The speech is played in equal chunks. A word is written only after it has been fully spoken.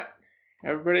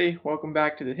Everybody, welcome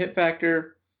back to the Hit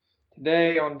Factor.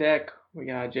 Today on deck, we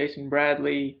got Jason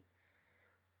Bradley,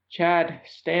 Chad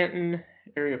Stanton,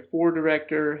 Area 4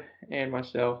 Director, and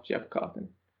myself, Jeff Coffin.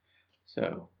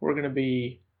 So we're going to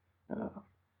be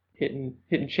hitting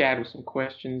Chad with some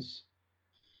questions,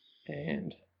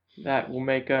 and that will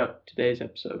make up today's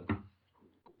episode.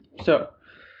 So,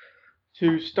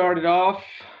 to start it off,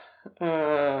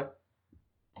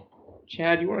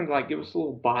 Chad, you want to give us a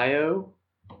little bio?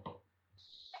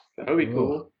 That would be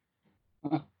cool.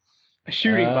 A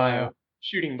shooting bio.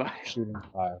 Shooting bio. Shooting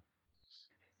bio.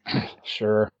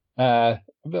 Sure. I've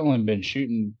only been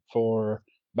shooting for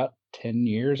about 10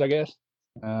 years, I guess.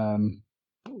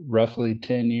 Roughly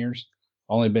 10 years.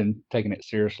 Only been taking it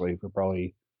seriously for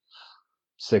probably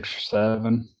 6 or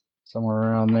 7, somewhere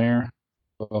around there.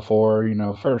 Before,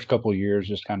 first couple of years,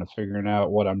 just kind of figuring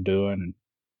out what I'm doing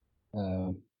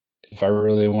and if I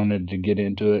really wanted to get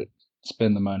into it,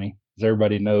 spend the money. Because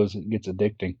everybody knows it gets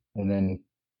addicting. And then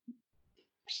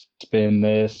spend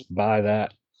this, buy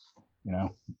that,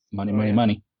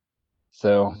 money.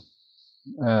 So,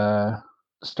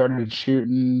 started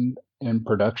shooting in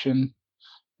production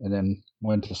and then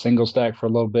went to single stack for a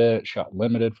little bit, shot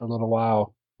limited for a little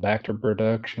while, back to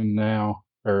production now,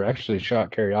 or actually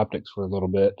shot carry optics for a little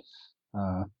bit,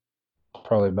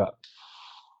 probably about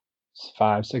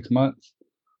 5-6 months,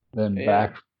 then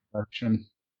back to production.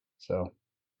 So,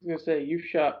 I was going to say, you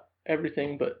shot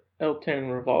everything but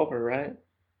L10 revolver, right?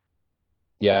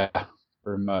 Yeah,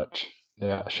 pretty much.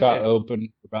 Yeah, shot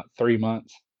open for about 3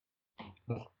 months.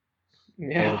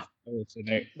 Yeah.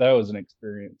 That was an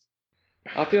experience.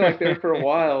 I feel like there for a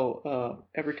while,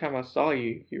 every time I saw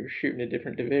you, you were shooting a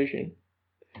different division.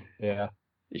 Yeah.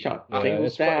 You shot single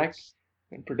stacks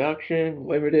in production,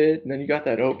 limited, and then you got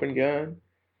that open gun.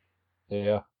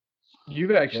 Yeah.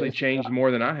 You've actually changed more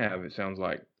than I have, it sounds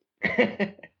like.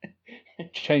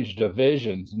 Changed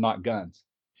divisions, not guns.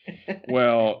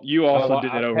 Well, you also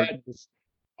did it over.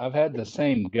 I've had the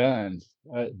same guns,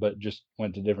 but just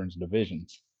went to different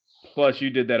divisions. Plus, you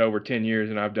did that over 10 years,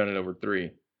 and I've done it over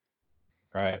 3.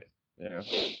 Right. Yeah.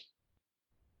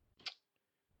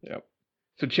 Yep.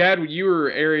 So, Chad, you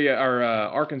were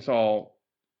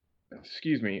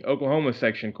Oklahoma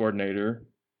section coordinator.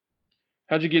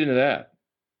 How'd you get into that?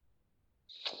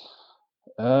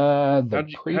 How'd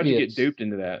you get duped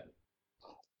into that?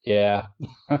 Yeah,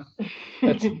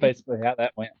 that's basically how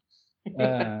that went.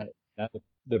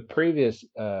 The previous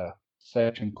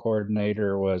section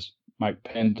coordinator was Mike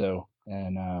Pinto,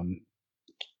 and I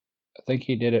think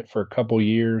he did it for a couple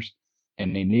years,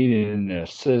 and he needed an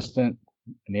assistant,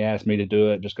 and he asked me to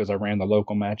do it just because I ran the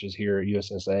local matches here at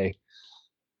USSA,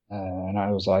 and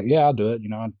I was like, yeah, I'll do it.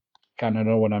 I kind of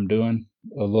know what I'm doing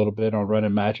a little bit on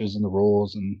running matches and the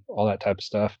rules and all that type of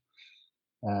stuff.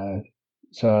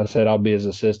 So I said I'll be his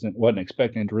assistant. Wasn't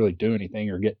expecting to really do anything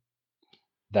or get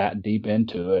that deep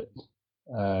into it.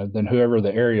 Then whoever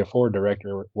the Area 4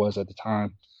 director was at the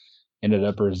time ended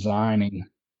up resigning.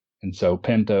 And so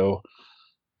Pinto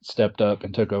stepped up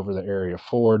and took over the Area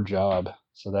 4 job.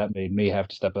 So that made me have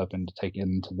to step up and take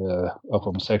into the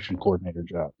Oklahoma section coordinator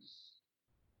job.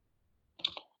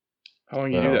 How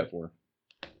long did you do that for?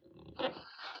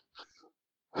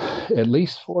 At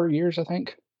least 4 years, I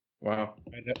think. Wow.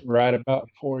 Right about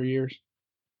 4 years.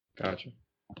 Gotcha.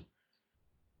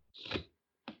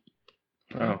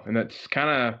 Wow. And that's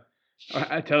kind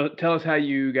of, tell us how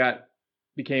you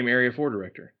became Area 4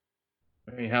 director.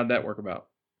 I mean, how'd that work about?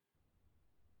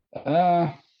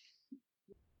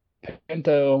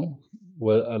 Pinto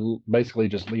was basically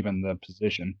just leaving the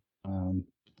position.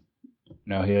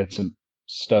 He had some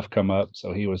stuff come up,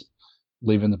 so he was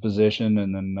leaving the position,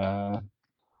 and then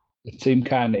it seemed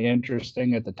kind of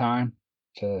interesting at the time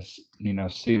to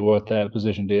see what that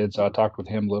position did. So I talked with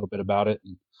him a little bit about it,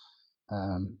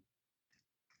 and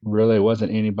really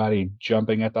wasn't anybody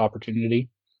jumping at the opportunity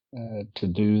to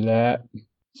do that.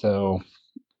 So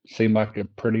seemed like a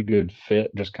pretty good fit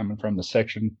just coming from the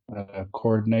section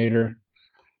coordinator.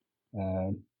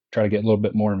 Try to get a little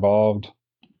bit more involved,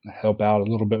 help out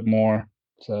a little bit more.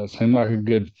 So it seemed like a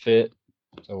good fit.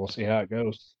 So we'll see how it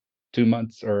goes. 2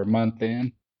 months or a month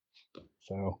in.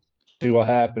 So see what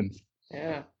happens.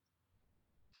 Yeah.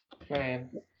 Man.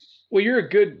 Well,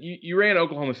 you ran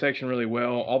Oklahoma section really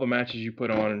well. All the matches you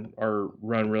put on are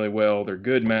run really well. They're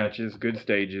good matches, good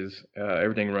stages.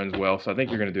 Everything runs well. So I think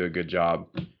you're going to do a good job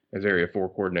as Area 4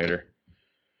 coordinator.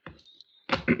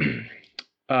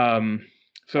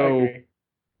 So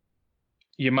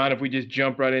you mind if we just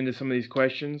jump right into some of these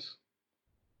questions?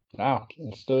 Wow,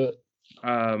 let's do it.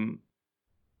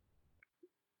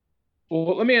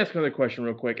 Well, let me ask another question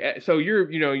real quick. So you're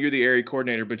the area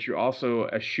coordinator, but you're also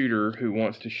a shooter who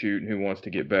wants to shoot and who wants to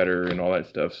get better and all that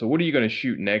stuff. So what are you going to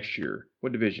shoot next year?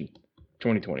 What division?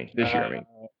 2020. This year, I mean.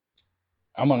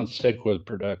 I'm gonna stick with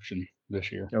production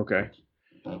this year. Okay.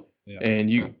 Yeah. And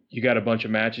you got a bunch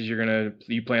of matches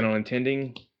you plan on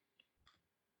attending?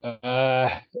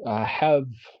 I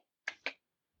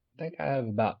think I have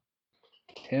about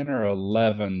 10 or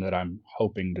 11 that I'm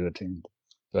hoping to attend.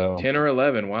 So 10 or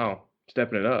 11. Wow,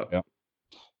 stepping it up. Yeah.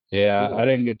 Yeah, Cool. I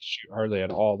didn't get to shoot hardly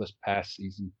at all this past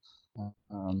season,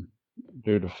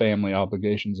 due to family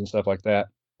obligations and stuff like that.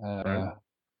 Right.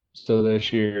 So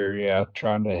this year, yeah,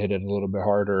 trying to hit it a little bit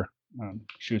harder,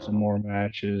 shoot some more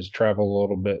matches, travel a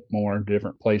little bit more,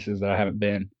 different places that I haven't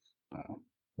been,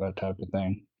 that type of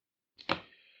thing.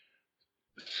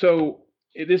 So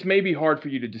this may be hard for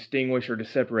you to distinguish or to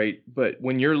separate, but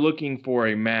when you're looking for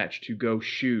a match to go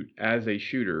shoot as a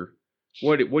shooter,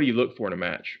 what do you look for in a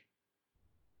match?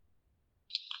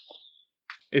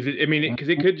 Is it? I mean, because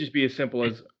it could just be as simple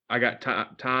as I got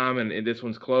time and this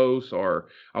one's close, or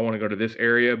I want to go to this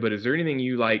area. But is there anything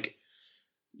you like?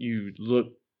 You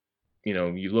look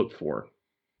for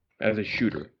as a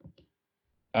shooter.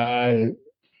 Most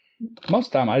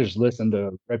of the time I just listen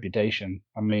to reputation.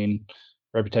 I mean,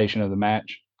 reputation of the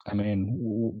match. I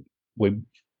mean, we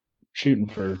shooting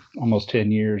for almost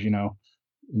 10 years,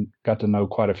 got to know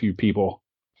quite a few people.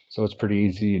 So it's pretty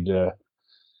easy to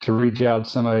reach out to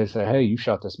somebody and say, hey, you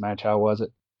shot this match. How was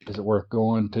it? Is it worth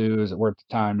going to? Is it worth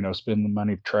the time, spending the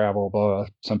money to travel? Blah.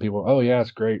 Some people, oh yeah,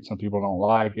 it's great. Some people don't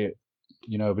like it,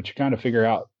 but you kind of figure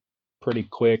out pretty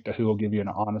quick who will give you an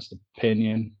honest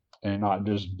opinion and not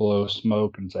just blow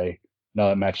smoke and say, no,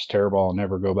 that match is terrible. I'll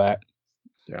never go back.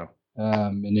 Yeah.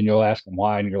 And then you'll ask them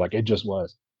why, and you're like, it just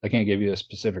was. I can't give you a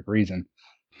specific reason.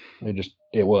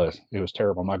 It was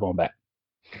terrible. I'm not going back.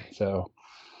 So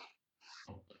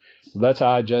that's how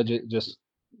I judge it. Just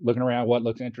looking around, what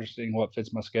looks interesting, what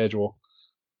fits my schedule,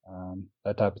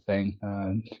 that type of thing.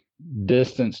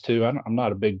 Distance too. I'm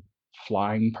not a big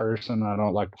flying person. I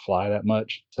don't like to fly that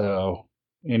much. So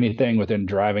anything within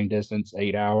driving distance,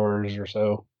 8 hours or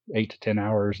so, 8 to 10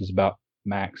 hours is about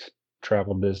max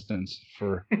travel distance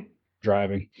for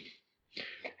driving.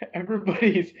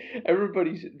 Everybody's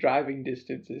driving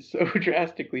distance is so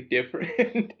drastically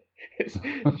different.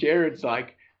 Jared's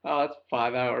like, oh, that's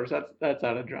 5 hours. That's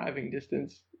out of driving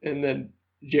distance. And then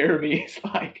Jeremy's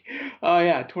like, oh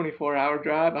yeah, 24-hour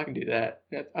drive. I can do that.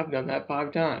 I've done that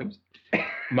 5 times.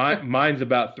 Mine's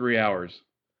about 3 hours.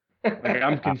 Like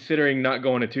I'm considering not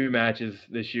going to 2 matches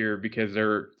this year because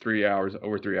they're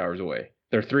over 3 hours away.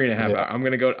 They're 3.5 hours. I'm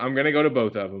gonna go to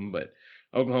both of them, but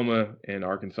Oklahoma and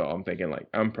Arkansas, I'm thinking like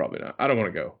I'm probably not. I don't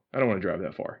want to go. I don't want to drive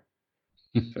that far.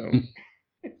 So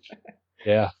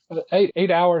yeah,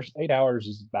 8 hours. 8 hours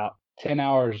is about 10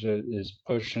 hours is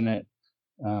pushing it.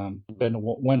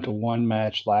 Went to one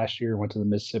match last year. Went to the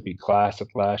Mississippi Classic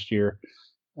last year,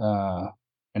 and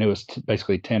it was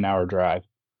basically 10-hour drive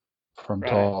from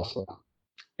Tulsa.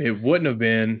 It wouldn't have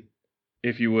been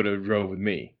if you would have drove with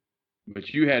me, but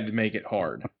you had to make it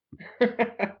hard.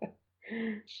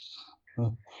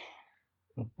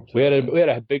 We had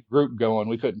a big group going.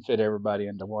 We couldn't fit everybody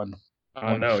into one.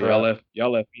 I know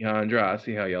y'all left behind dry. I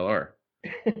see how y'all are.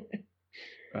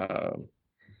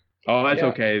 That's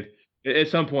okay. At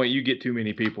some point, you get too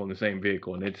many people in the same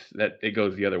vehicle, and it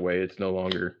goes the other way. It's no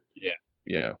longer.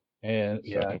 Yeah. And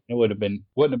it wouldn't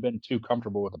have been too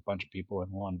comfortable with a bunch of people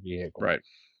in one vehicle. Right.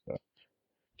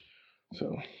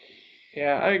 So.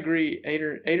 Yeah, I agree. 8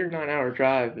 or 9 hour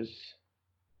drive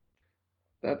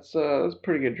that's a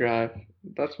pretty good drive.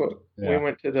 That's what we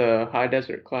went to the High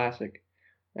Desert Classic,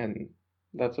 and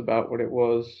that's about what it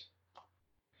was.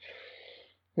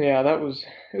 Yeah, it was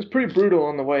pretty brutal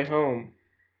on the way home.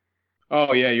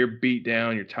 Oh yeah, you're beat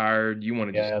down, you're tired, you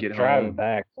want to just get driving home.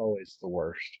 Back always the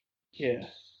worst. Yeah,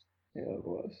 it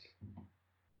was.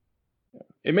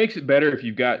 It makes it better if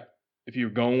you're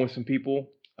going with some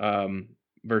people,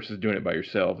 versus doing it by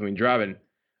yourself. I mean, driving,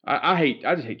 I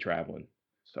just hate traveling.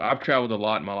 So I've traveled a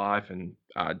lot in my life, and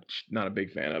I'm not a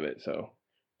big fan of it. So,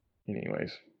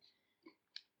 anyways,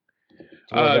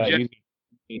 Jeff,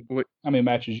 how many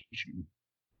matches you shooting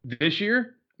this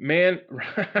year? Man,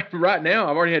 right now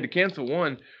I've already had to cancel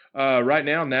one. Right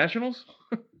now, Nationals,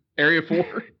 Area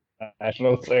 4.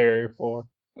 Nationals, Area 4.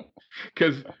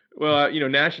 Because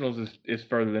Nationals is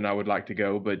further than I would like to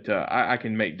go, but I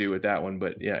can make do with that one.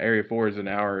 But yeah, Area 4 is an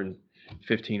hour and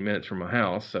 15 minutes from my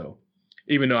house, so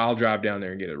even though I'll drive down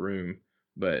there and get a room,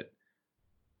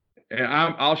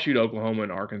 I'll shoot Oklahoma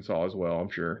and Arkansas as well. I'm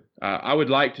sure. I would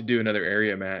like to do another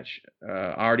area match.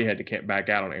 I already had to back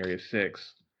out on Area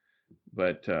 6,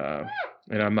 but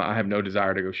and I have no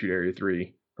desire to go shoot Area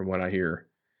 3 from what I hear.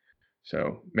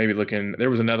 So maybe there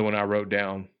was another one I wrote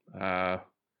down. I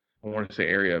want to say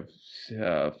Area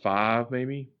 5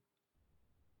 maybe.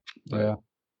 But,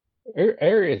 yeah,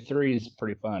 Area 3 is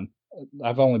pretty fun.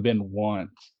 I've only been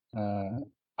once.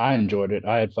 I enjoyed it.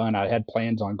 I had fun. I had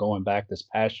plans on going back this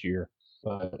past year,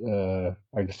 but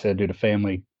like I said, due to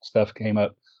family stuff came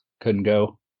up, couldn't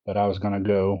go. But I was gonna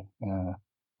go.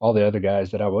 All the other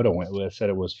guys that I would have went with said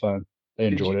it was fun. They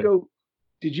enjoyed it.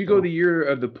 Did you go the year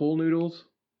of the pool noodles?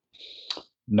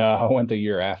 No, I went the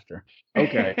year after.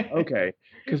 Okay.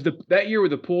 Because that year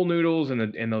with the pool noodles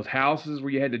and those houses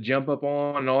where you had to jump up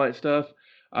on and all that stuff,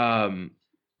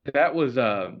 that was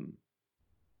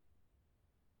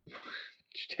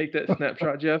Did you take that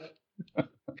snapshot, Jeff?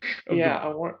 Yeah,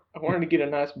 I wanted to get a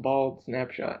nice bald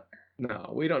snapshot.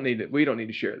 No, we don't need it. We don't need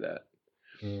to share that.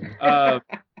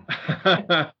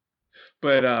 Mm.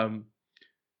 But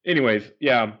anyways,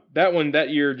 yeah, that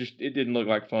year it didn't look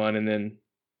like fun, and then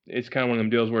it's kind of one of them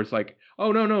deals where it's like,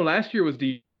 oh no, last year was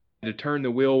to turn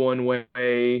the wheel one way,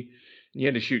 and you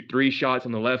had to shoot 3 shots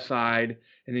on the left side,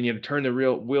 and then you had to turn the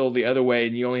wheel the other way,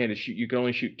 and you could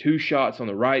only shoot 2 shots on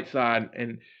the right side.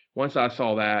 And once I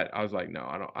saw that, I was like, no,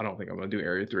 I don't think I'm gonna do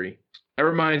Area 3. That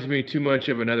reminds me too much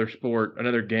of another sport,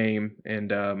 another game,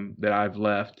 and that I've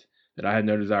left that I had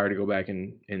no desire to go back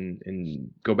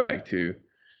and go back to.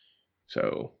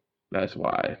 So that's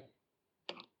why.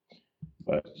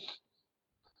 But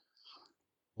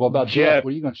what about Jeff?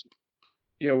 What are you gonna shoot?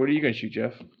 Yeah, what are you gonna shoot,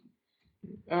 Jeff?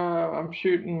 I'm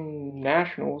shooting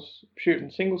nationals,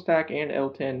 shooting single stack and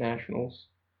L10 nationals.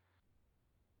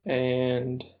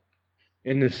 And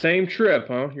in the same trip,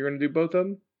 huh? You're gonna do both of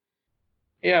them?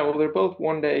 Yeah, well, they're both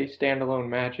 1-day standalone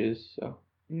matches. So,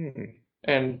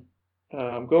 and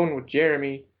I'm going with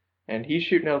Jeremy, and he's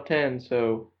shooting L10,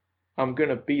 so I'm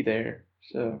gonna be there.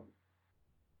 So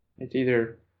it's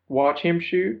either watch him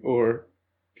shoot or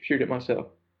shoot it myself.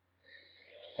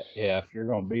 Yeah, if you're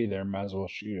gonna be there, might as well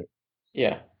shoot it.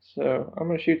 Yeah, so I'm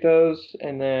gonna shoot those,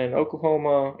 and then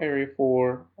Oklahoma Area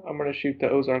 4. I'm gonna shoot the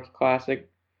Ozarks Classic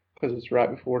because it's right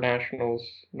before nationals,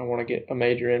 and I want to get a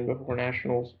major in before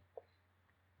nationals.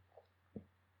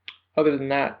 Other than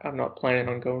that, I'm not planning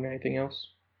on going anything else.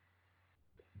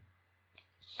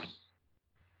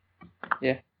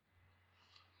 Yeah.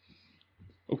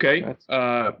 Okay.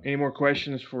 Any more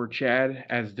questions for Chad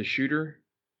as the shooter?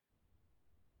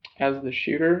 As the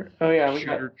shooter? Oh yeah,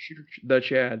 shooter, the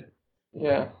Chad.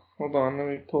 Yeah. Hold on, let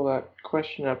me pull that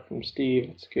question up from Steve.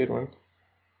 It's a good one.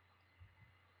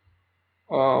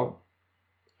 All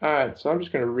right, so I'm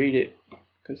just gonna read it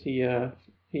because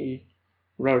he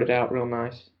wrote it out real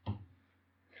nice.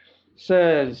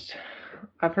 Says,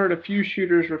 I've heard a few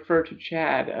shooters refer to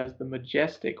Chad as the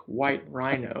majestic white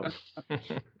rhino.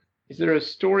 Is there a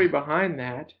story behind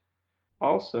that?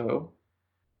 Also,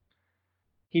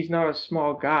 he's not a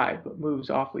small guy, but moves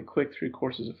awfully quick through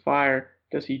courses of fire.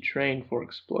 Does he train for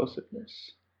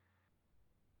explosiveness?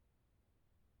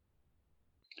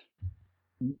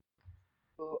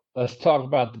 Let's talk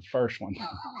about the first one.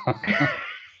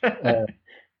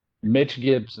 Mitch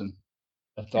Gibson.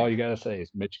 That's all you got to say is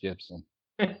Mitch Gibson.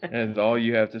 That's all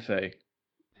you have to say.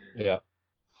 Yeah.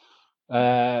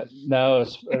 No,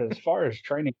 as far as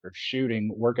training for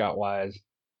shooting, workout wise,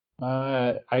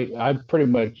 I pretty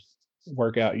much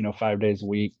work out, 5 days a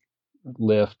week,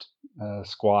 lift,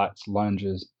 squats,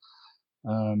 lunges.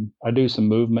 I do some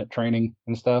movement training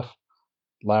and stuff,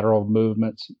 lateral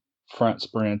movements, front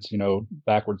sprints,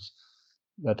 backwards,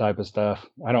 that type of stuff.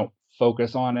 I don't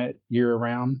focus on it year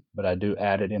round, but I do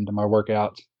add it into my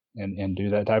workouts and do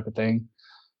that type of thing.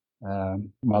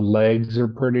 My legs are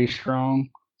pretty strong,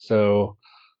 so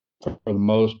for the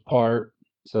most part,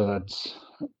 so that's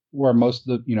where most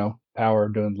of the power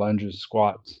doing lunges,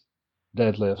 squats,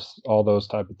 deadlifts, all those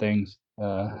type of things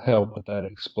help with that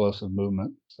explosive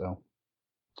movement. So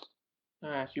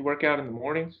you work out in the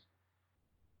mornings?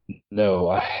 No,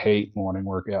 I hate morning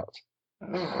workouts.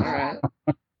 Oh, all right.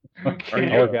 Okay.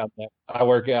 I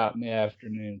work out in the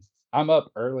afternoons. I'm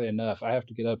up early enough. I have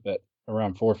to get up at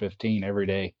around 4:15 every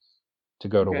day to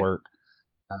go to work.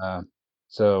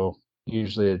 So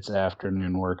usually it's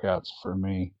afternoon workouts for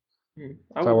me. If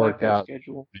I worked out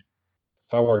schedule.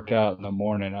 If I worked out in the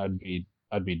morning,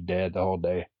 I'd be dead the whole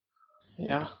day.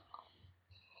 Yeah.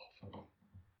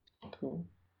 Cool.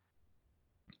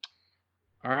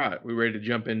 All right, we ready to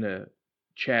jump into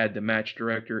Chad, the match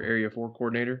director, Area 4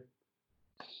 coordinator?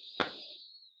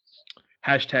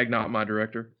 Hashtag not my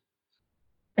director.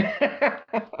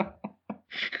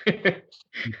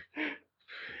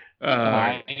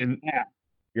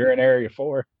 You're in Area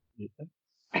 4.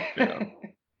 Yeah.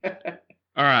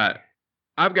 All right.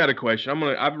 I've got a question.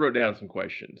 I've wrote down some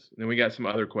questions. Then we got some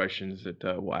other questions that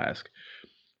we'll ask.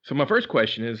 So my first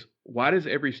question is, why does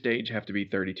every stage have to be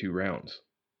 32 rounds?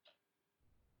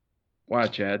 Why,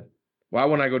 Chad? Why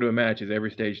when I go to a match is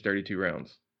every stage 32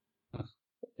 rounds?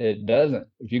 It doesn't.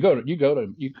 If you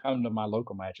come to my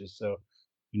local matches, so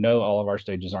all of our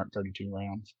stages aren't 32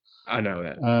 rounds. I know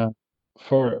that.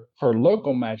 For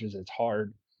local matches, it's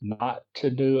hard not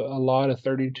to do a lot of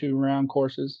 32 round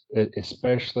courses,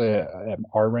 especially at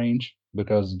our range,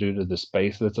 because due to the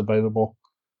space that's available.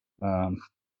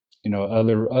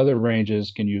 Other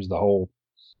ranges can use the whole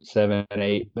 7,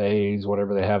 8 bays,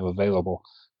 whatever they have available.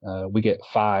 We get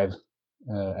 5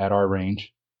 at our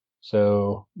range,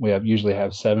 so we usually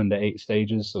have 7 to 8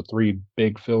 stages, so 3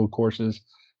 big field courses,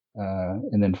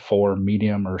 and then 4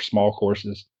 medium or small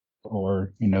courses,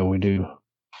 or we do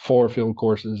 4 field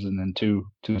courses and then two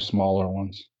smaller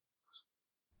ones.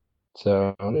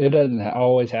 So it doesn't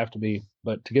always have to be,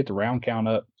 but to get the round count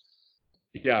up,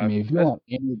 Yeah, I mean, if you want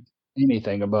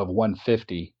anything above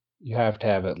 150, you have to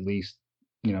have at least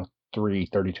 3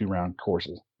 32 round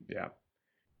courses. Yeah.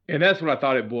 And that's what I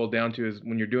thought it boiled down to, is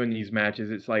when you're doing these matches,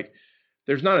 it's like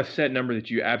there's not a set number that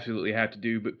you absolutely have to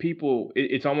do, but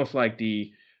it's almost like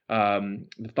the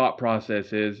thought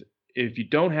process is, if you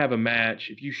don't have a match,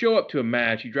 if you show up to a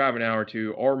match, you drive an hour or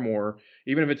two or more,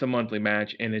 even if it's a monthly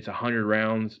match and it's 100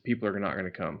 rounds, people are not going to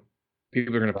come.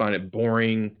 People are going to find it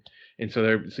boring. And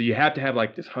so you have to have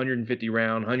like this 150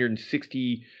 round,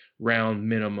 160 round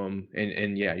minimum.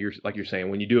 And yeah, you're saying,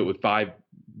 when you do it with 5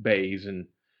 bays and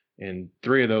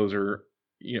 3 of those are,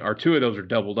 or 2 of those are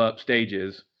doubled up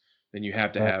stages, then you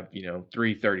have to have,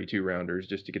 3 32 rounders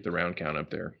just to get the round count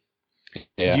up there.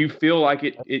 Yeah. Do you feel like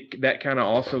that kind of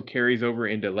also carries over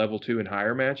into level 2 and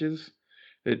higher matches?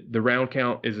 That the round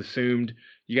count is assumed.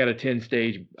 You got a 10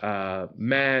 stage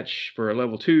match for a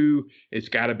level 2, it's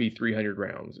got to be 300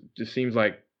 rounds. It just seems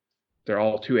like they're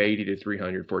all 280 to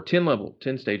 300 for a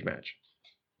 10 stage match.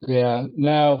 Yeah.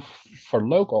 Now for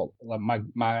local,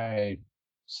 my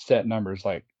set number is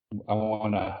like, I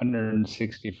want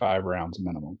 165 rounds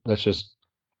minimum. That's just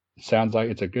sounds like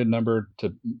it's a good number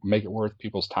to make it worth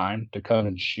people's time to come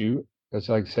and shoot. Because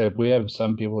like I said, we have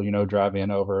some people, drive in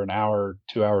over an hour,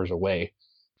 2 hours away.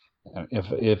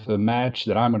 If the match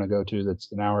that I'm going to go to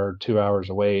that's an hour, 2 hours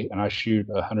away, and I shoot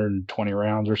 120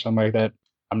 rounds or something like that,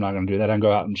 I'm not going to do that. I can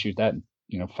go out and shoot that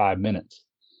in 5 minutes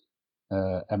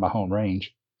at my home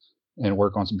range and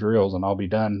work on some drills, and I'll be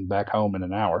done back home in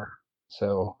an hour.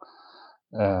 So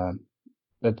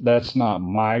that's not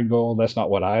my goal. That's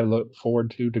not what I look forward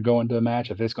to go into a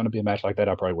match. If it's going to be a match like that,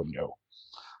 I probably wouldn't go.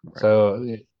 Right.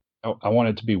 So I want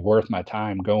it to be worth my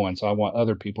time going. So I want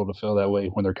other people to feel that way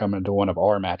when they're coming to one of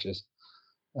our matches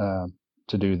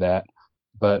to do that.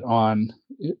 But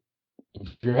if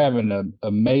you're having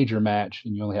a major match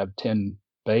and you only have 10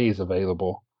 bays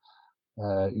available,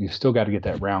 you still got to get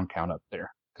that round count up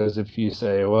there. Because if you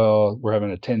say, well, we're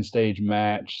having a 10 stage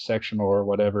match, sectional or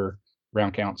whatever,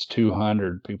 round count's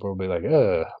 200, people will be like,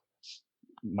 it's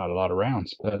not a lot of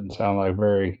rounds. That doesn't sound like a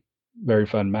very, very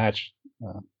fun match.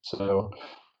 So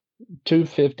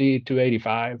 250,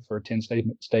 285 for a 10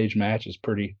 stage match is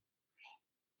pretty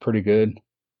good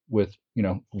with,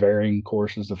 varying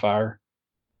courses of fire.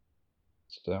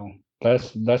 So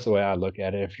that's the way I look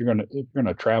at it. If you're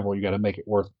gonna travel, you got to make it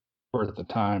worth the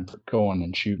time for going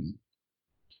and shooting.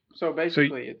 So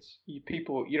basically,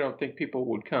 you don't think people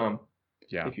would come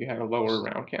if you had a lower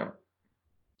round count?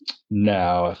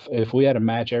 No, if we had a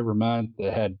match every month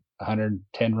that had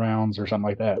 110 rounds or something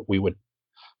like that, we would,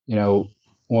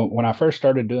 when I first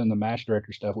started doing the match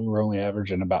director stuff, we were only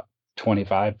averaging about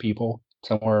 25 people,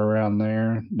 somewhere around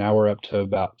there. Now we're up to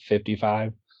about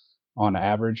 55 on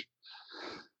average.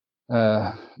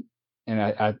 And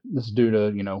this is due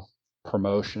to,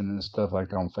 promotion and stuff like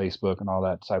that on Facebook and all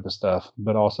that type of stuff,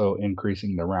 but also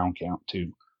increasing the round count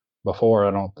too. Before,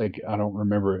 I don't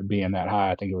remember it being that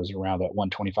high. I think it was around that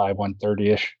 125,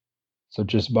 130-ish. So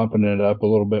just bumping it up a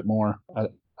little bit more, I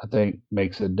think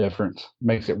makes a difference.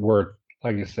 Makes it worth,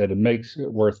 like I said, it makes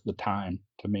it worth the time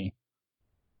to me.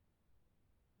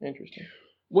 Interesting.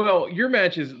 Well, your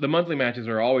matches, the monthly matches,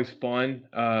 are always fun.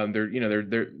 Everybody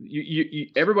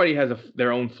has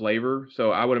their own flavor.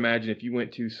 So I would imagine if you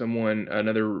went to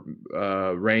another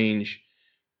range.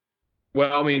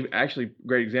 Well, I mean, actually,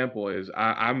 great example is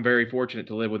I'm very fortunate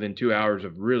to live within 2 hours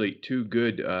of really 2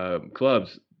 good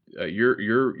clubs.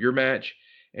 Your match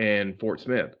and Fort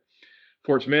Smith.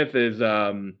 Fort Smith is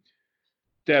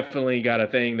definitely got a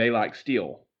thing. They like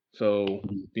steel. So,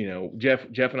 Jeff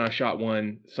and I shot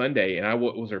one Sunday, and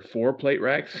was there 4 plate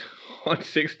racks on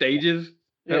 6 stages?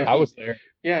 Yeah, I was there.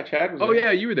 Yeah, Chad was Oh there.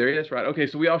 yeah, you were there. That's right. Okay,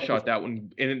 so we all shot that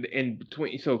one in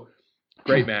between. So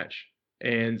great match.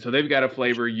 And so they've got a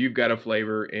flavor, you've got a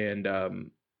flavor,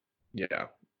 and yeah.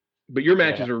 But your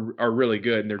matches are really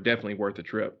good, and they're definitely worth the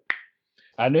trip.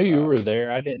 I knew you were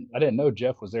there. I didn't know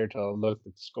Jeff was there till I looked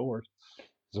at the scores.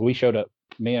 So we showed up.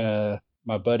 Me and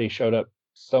my buddy showed up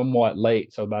somewhat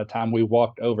late. So by the time we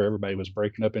walked over, everybody was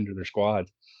breaking up into their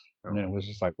squads, and then it was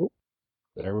just like, oh,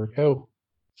 there we go.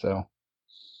 So.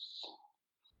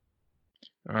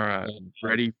 All right,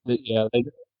 ready? Yeah,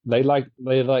 they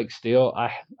like steel.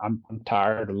 I'm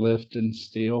tired of lifting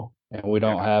steel, and we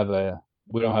don't have a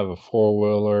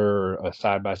 4-wheeler or a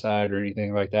side by side or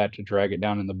anything like that to drag it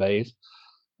down in the bays,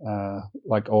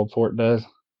 like Old Fort does.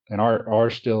 And our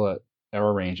steel at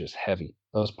our range is heavy.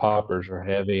 Those poppers are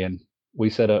heavy, and we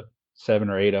set up 7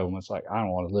 or 8 of them. It's like I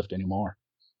don't want to lift anymore.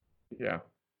 Yeah,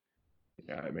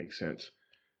 it makes sense.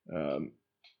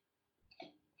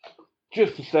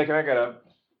 Just a second, I gotta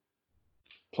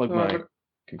plug my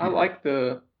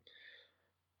computer.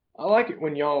 I like it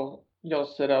when y'all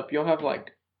set up. You'll have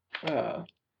like there'll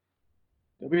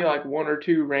be like 1 or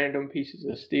 2 random pieces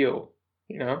of steel,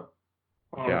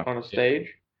 on a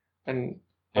stage, and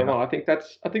I don't know. I think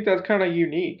that's kind of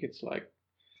unique. It's like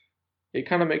it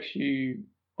kind of makes you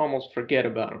almost forget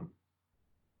about them,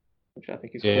 which I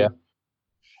think is cool.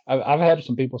 I've had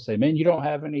some people say, "Man, you don't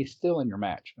have any steel in your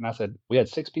match," and I said, "We had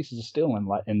 6 pieces of steel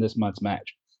in this month's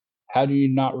match. How do you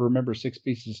not remember 6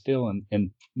 pieces of steel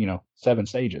in 7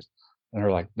 stages?" And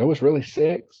they're like, "There was really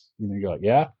 6." And you're like,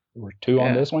 "Yeah, there were 2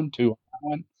 on this one, 2 on that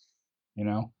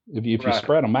one." If you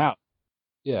spread them out,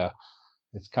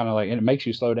 it's kind of like, and it makes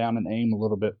you slow down and aim a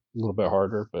little bit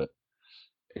harder, but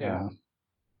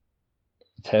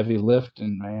it's heavy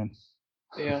lifting, man.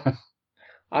 Yeah,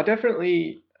 I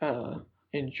definitely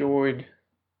enjoyed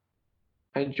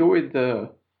the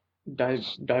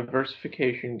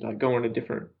diversification, like going to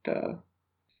different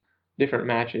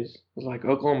matches. It was like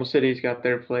Oklahoma City's got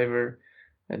their flavor,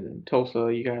 and then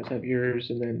Tulsa, you guys have yours,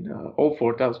 and then Old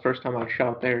Fort, that was the first time I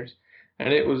shot theirs,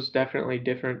 and it was definitely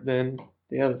different than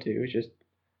the other two. It was just,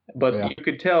 but you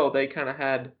could tell they kind of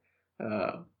had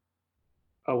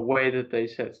a way that they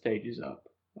set stages up.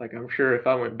 Like I'm sure if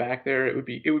I went back there, it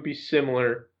would be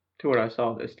similar to what I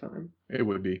saw this time. It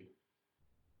would be.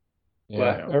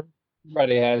 Yeah, but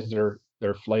everybody has their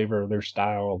flavor, their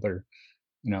style, their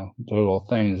the little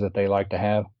things that they like to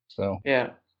have. So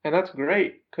yeah, and that's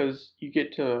great because you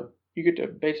get to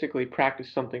basically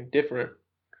practice something different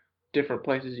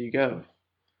places you go.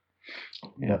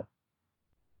 Yeah.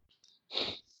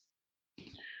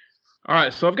 All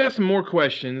right, so I've got some more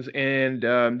questions, and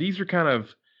these are kind of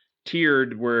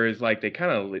tiered, whereas like they're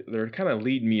kind of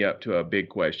leading me up to a big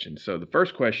question. So the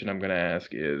first question I'm going to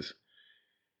ask is,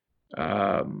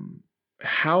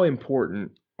 how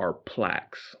important are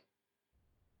plaques?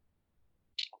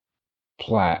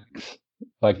 Plaques,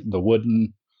 like the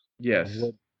wooden,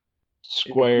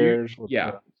 squares.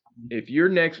 If your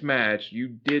next match you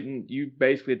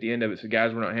basically at the end of it said,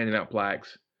 guys, we're not handing out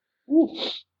plaques.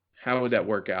 How would that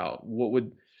work out? What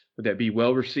would that be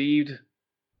well received?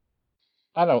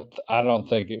 I don't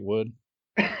think it would.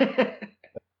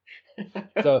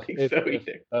 So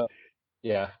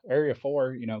Area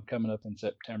 4, coming up in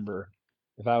September.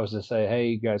 If I was to say, hey,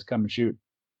 you guys come and shoot,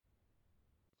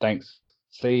 thanks,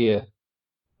 see ya,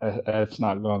 that's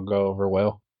not going to go over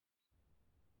well.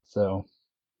 So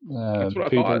that's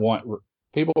what people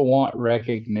want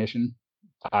recognition.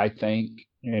 I think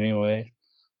anyway.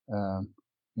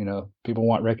 People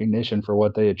want recognition for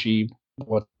what they achieve,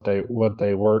 what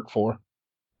they work for.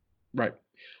 Right.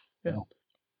 Yeah. All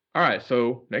right.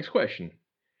 So next question: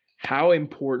 how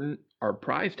important are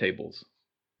prize tables?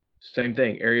 Same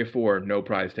thing. Area 4, no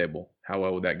prize table. How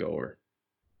well would that go over?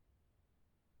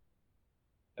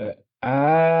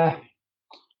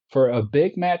 For a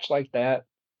big match like that,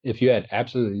 if you had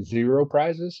absolutely 0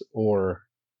 prizes or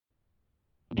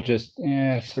just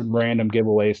some random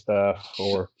giveaway stuff,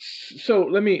 or so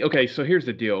here's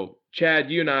the deal.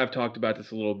 Chad, you and I have talked about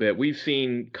this a little bit. We've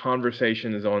seen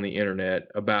conversations on the internet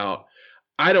about,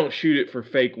 I don't shoot it for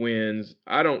fake wins.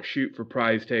 I don't shoot for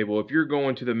prize table. If you're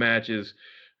going to the matches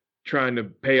trying to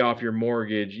pay off your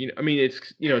mortgage,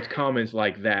 it's comments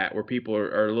like that where people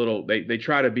are a little, they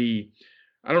try to be,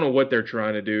 I don't know what they're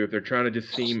trying to do. If they're trying to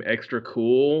just seem extra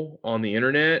cool on the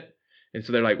internet. And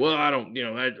so they're like, well, I don't,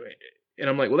 and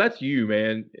I'm like, well, that's you,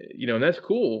 man. And that's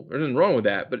cool. There's nothing wrong with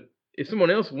that. But if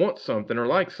someone else wants something or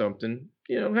likes something,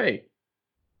 hey,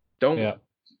 don't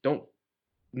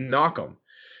knock them.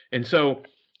 And so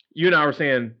you and I were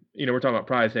saying, we're talking about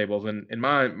prize tables, and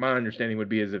my understanding would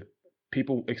be is if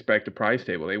people expect a prize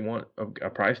table, they want a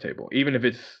prize table, even if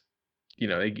it's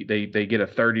they get a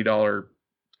 $30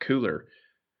 cooler.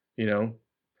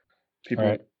 People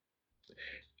Right.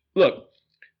 look.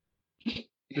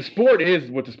 The sport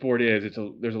is what the sport is.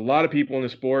 There's a lot of people in the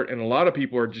sport, and a lot of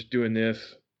people are just doing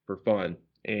this for fun.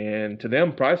 And to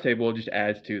them, prize table just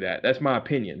adds to that. That's my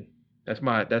opinion. That's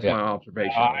my Yeah.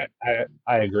 observation on I, it.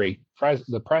 I agree.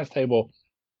 The prize table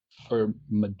for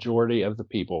majority of the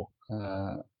people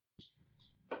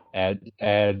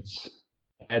adds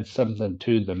something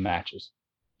to the matches.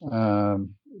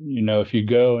 If you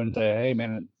go and say, hey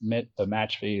man, the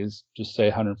match fee is just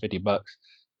say $150.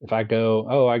 If I go,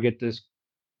 oh, I get this,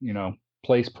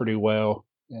 place pretty well,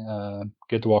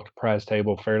 get to walk the prize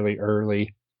table fairly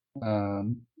early.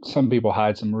 Some people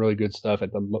hide some really good stuff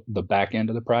at the back end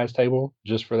of the prize table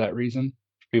just for that reason.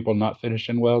 People not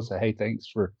finishing well say, hey, thanks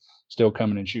for still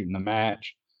coming and shooting the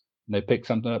match. And they pick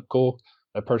something up cool.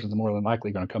 That person's more than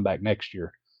likely going to come back next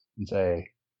year and say,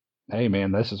 hey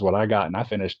man, this is what I got, and I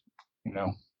finished,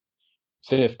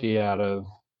 50 out of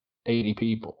 80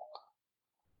 people.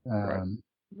 Right.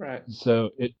 Right.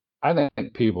 So I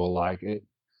think people like it.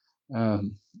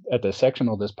 At the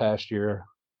sectional this past year,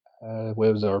 it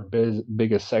was our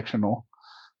biggest sectional,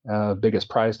 biggest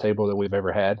prize table that we've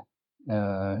ever had,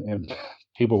 and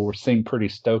people seemed pretty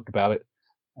stoked about it.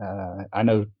 I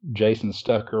know Jason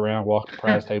stuck around, walked the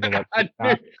prize table like I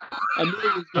knew,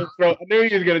 I knew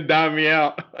he was gonna dime me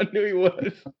out. I knew he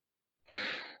was.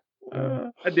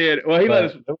 I did. Well, he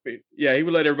let but us. Yeah, he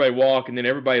would let everybody walk, and then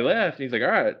everybody left. And he's like, "All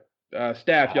right,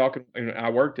 staff, y'all can." And I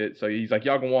worked it, so he's like,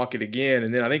 "Y'all can walk it again."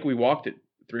 And then I think we walked it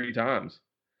 3 times.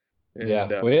 And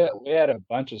yeah, we had a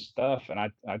bunch of stuff, and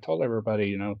I told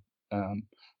everybody,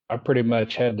 I pretty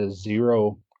much had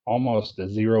almost a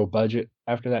zero budget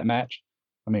after that match.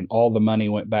 I mean, all the money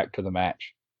went back to the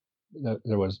match.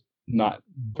 There was not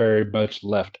very much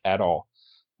left at all.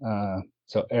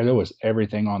 So there was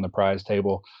everything on the prize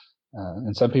table.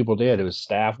 And some people did. It was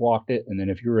staff walked it, and then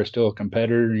if you were still a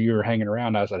competitor and you were hanging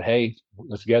around, I said, "Hey,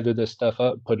 let's gather this stuff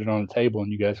up, put it on the table,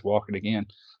 and you guys walk it again."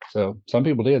 So some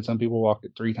people did. Some people walked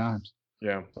it 3 times.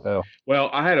 yeah. So Well,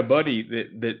 I had a buddy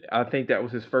that I think that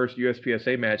was his first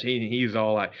USPSA match. He's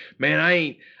all like,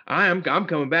 "Man, I'm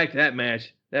coming back to that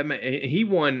match." He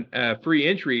won free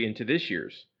entry into this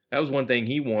year's. That was one thing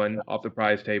he won off the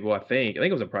prize table. I think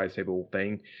it was a prize table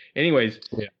thing. Anyways,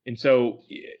 yeah, and so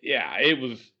yeah, it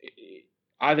was.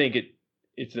 I think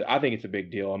I think it's a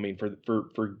big deal. I mean,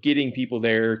 for getting people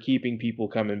there, keeping people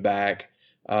coming back.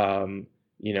 Um,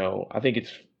 I think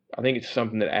it's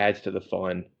something that adds to the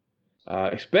fun,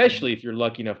 especially if you're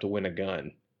lucky enough to win a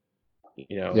gun,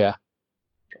 you know, yeah,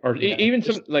 or yeah. even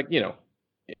some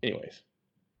Anyways,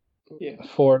 Yeah.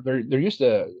 For there used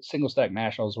to single stack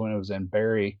nationals when it was in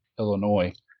Barry,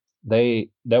 Illinois. That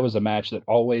was a match that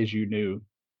always you knew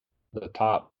the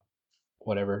top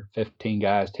whatever 15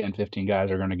 guys, 10, 15 guys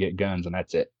are going to get guns, and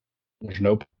that's it. There's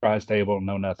no prize table,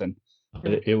 no nothing.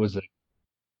 It was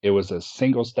a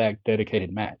single stack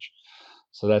dedicated match.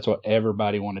 So that's what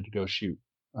everybody wanted to go shoot.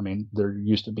 I mean, there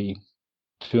used to be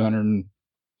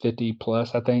 250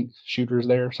 plus, I think, shooters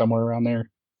there, somewhere around there.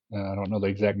 I don't know the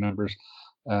exact numbers,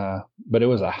 but it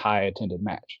was a high attended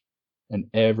match, and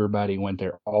everybody went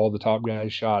there. All the top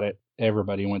guys shot it.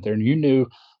 Everybody went there, and you knew.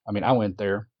 I mean, I went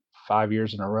there 5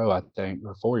 years in a row, I think,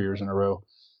 or 4 years in a row,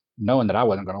 knowing that I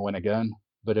wasn't going to win a gun,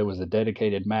 but it was a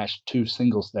dedicated match to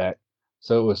single stack.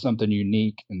 So it was something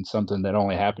unique and something that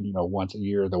only happened, once a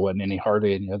year. There wasn't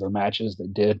hardly any other matches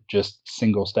that did just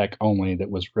single stack only that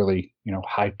was really,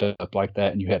 hyped up like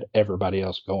that, and you had everybody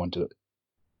else going to it.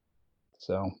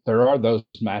 So there are those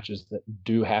matches that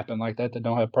do happen like that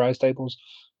don't have prize tables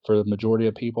for the majority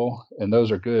of people, and those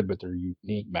are good, but they're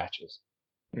unique matches.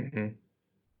 mm-hmm.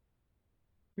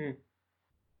 Hmm.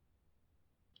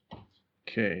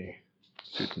 Okay,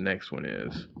 let's see what the next one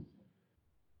is.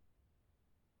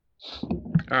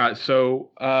 All right,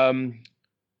 so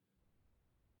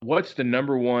what's the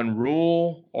number one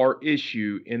rule or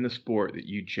issue in the sport that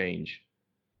you'd change?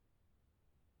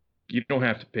 You don't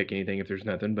have to pick anything if there's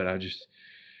nothing, but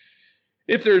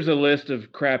if there's a list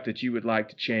of crap that you would like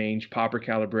to change, popper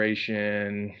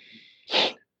calibration,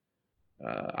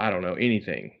 I don't know,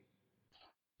 anything.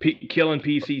 Killing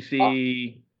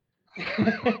PCC.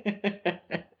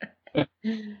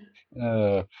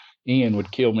 Ian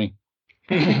would kill me.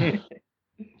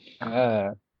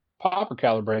 Popper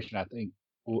calibration, I think,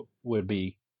 would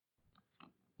be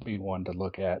one to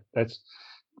look at. That's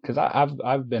because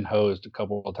I've been hosed a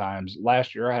couple of times.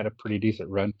 Last year, I had a pretty decent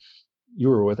run. You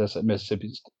were with us at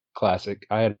Mississippi Classic.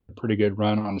 I had a pretty good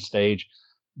run on the stage.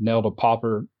 Nailed a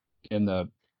popper in the,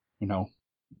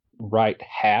 right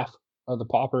half of the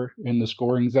popper in the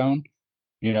scoring zone.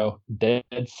 dead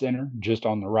center, just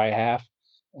on the right half,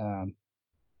 um,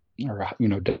 or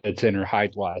dead center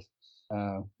height wise,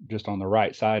 just on the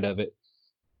right side of it.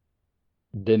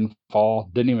 Didn't fall,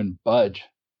 didn't even budge,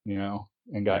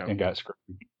 and got Yeah. and got screwed.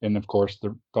 And of course,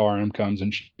 the RM comes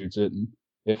and shoots it, and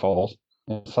it falls.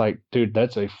 And it's like, dude,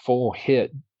 that's a full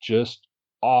hit just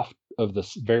off of the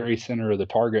very center of the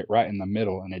target, right in the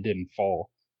middle, and it didn't fall.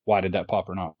 Why did that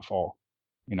popper not fall?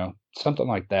 Something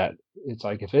like that. It's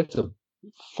like if it's a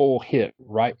full hit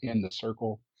right in the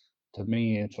circle, to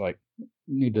me, it's like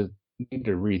need to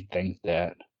rethink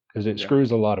that because it Yeah.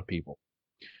 screws a lot of people.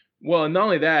 Well, and not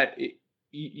only that,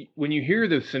 when you hear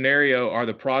the scenario or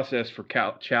the process for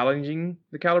challenging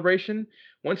the calibration,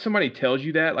 once somebody tells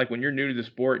you that, like when you're new to the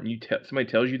sport and somebody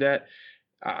tells you that,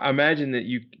 I imagine that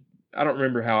I don't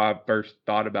remember how I first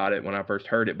thought about it when I first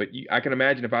heard it, but I can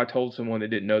imagine if I told someone that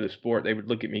didn't know the sport, they would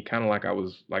look at me kind of like I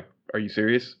was like, "Are you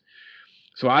serious?"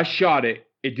 So I shot it,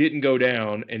 it didn't go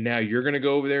down, and now you're gonna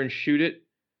go over there and shoot it,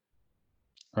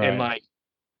 and Right. like.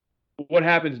 What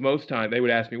happens most time? They would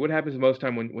ask me, what happens most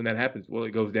time when that happens? Well,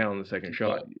 it goes down in the second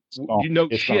shot. It's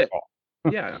gonna Shit. fall.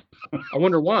 Yeah. I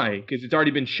wonder why, because it's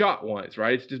already been shot once,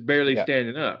 right? It's just barely Yeah.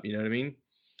 standing up. You know what I mean?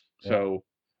 Yeah. So,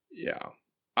 yeah.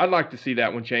 I'd like to see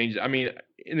that one change. I mean,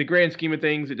 in the grand scheme of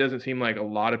things, it doesn't seem like a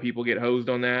lot of people get hosed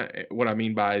on that. What I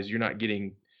mean by is you're not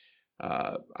getting.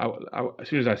 As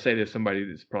soon as I say this, somebody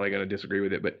that's probably going to disagree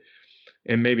with it, but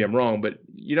and maybe I'm wrong, but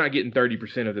you're not getting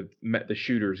 30% of the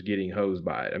shooters getting hosed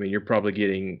by it. I mean, you're probably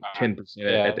getting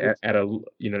 10% at a,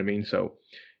 you know what I mean? So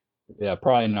yeah,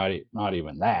 probably not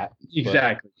even that.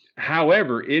 exactly.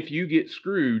 However, if you get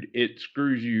screwed, it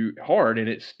screws you hard, and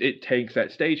it takes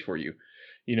that stage for you.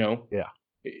 Yeah.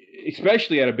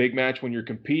 Especially at a big match when you're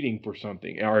competing for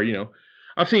something, or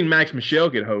I've seen Max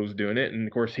Michel get hosed doing it, and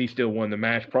of course he still won the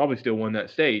match, probably still won that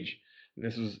stage. And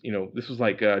this was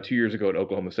like 2 years ago at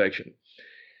Oklahoma section.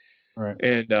 Right.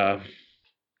 And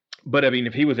but I mean,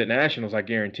 if he was at nationals, I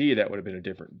guarantee you that would have been a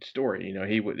different story.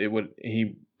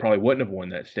 He probably wouldn't have won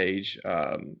that stage,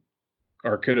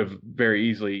 or could have very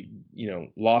easily,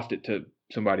 lost it to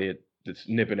somebody that's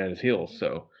nipping at his heels.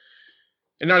 So,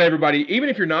 and not everybody, even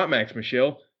if you're not Max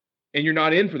Michel and you're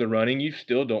not in for the running, you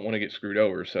still don't want to get screwed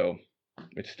over. So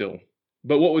it's still.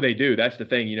 But what would they do? That's the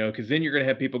thing, because then you're going to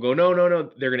have people go, no, no,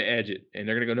 no. They're going to edge it, and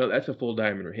they're going to go, no, that's a full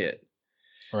diameter hit.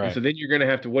 Right. And so then you're going to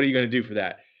have to, what are you going to do for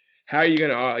that? How are you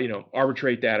going to,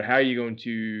 arbitrate that? How are you going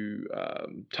to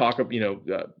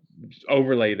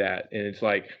overlay that? And it's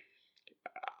like,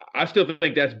 I still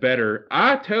think that's better.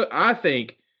 I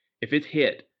think if it's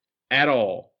hit at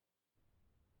all,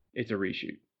 it's a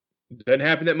reshoot. It doesn't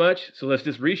happen that much, so let's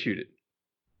just reshoot it.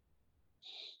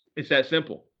 It's that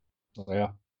simple. Yeah.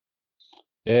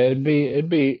 It'd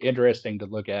be interesting to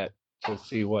look at to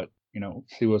see what's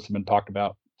been talked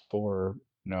about for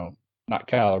not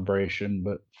calibration,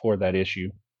 but for that issue.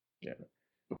 Yeah.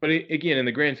 But again, in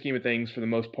the grand scheme of things, for the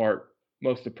most part,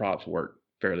 most of the props work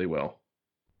fairly well.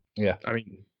 Yeah. I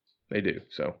mean, they do.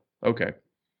 So, okay.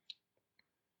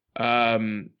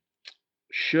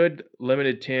 Should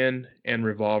limited 10 and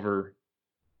revolver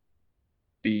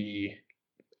be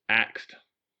axed?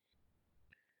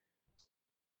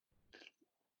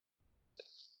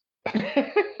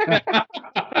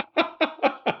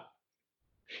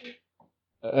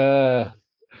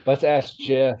 Let's ask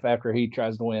Jeff after he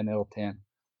tries to win L10.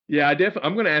 Yeah,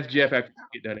 I'm going to ask Jeff after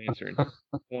you get done answering. I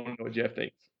want to know what Jeff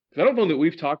thinks. Because I don't know that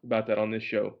we've talked about that on this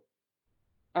show.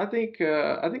 I think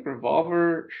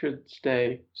revolver should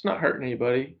stay. It's not hurting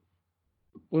anybody.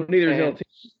 Well, neither is L10.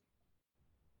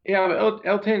 Yeah, but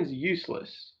L10's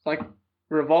useless. Like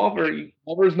revolver,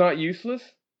 Revolver's not useless?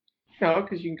 No,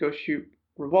 because you can go shoot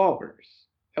revolvers.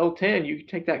 L10, you can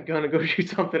take that gun and go shoot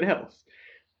something else.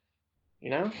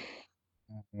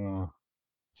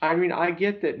 I mean, I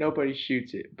get that nobody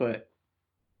shoots it, but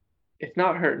it's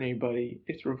not hurting anybody.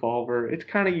 It's revolver. It's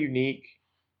kind of unique.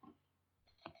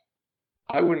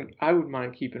 I wouldn't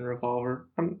mind keeping revolver.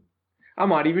 I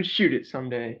might even shoot it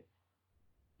someday.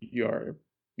 You are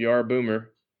a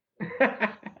boomer.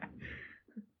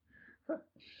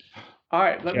 All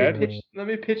right, let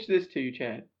me pitch this to you,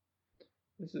 Chad.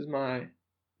 This is my $1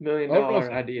 million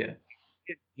idea.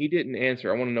 He didn't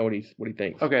answer. I want to know what he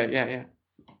thinks. Okay, yeah.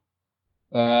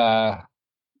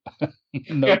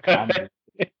 No comment.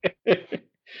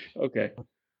 Okay.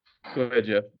 Go ahead,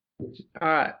 Jeff. All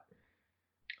right.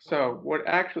 So what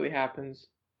actually happens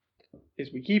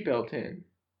is we keep L10,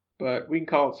 but we can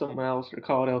call it something else or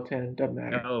call it L10. Doesn't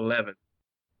matter. L11.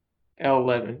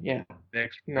 L11, yeah.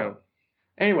 Next. No.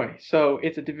 Anyway, so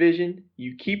it's a division.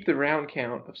 You keep the round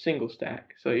count of single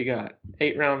stack. So you got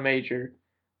 8 round major,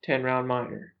 10 round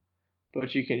minor.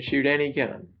 but you can shoot any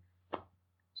gun.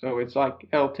 So it's like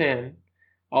L10.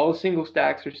 All the single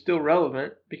stacks are still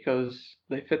relevant because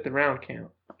they fit the round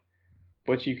count.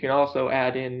 But you can also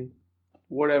add in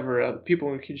whatever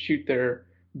people can shoot their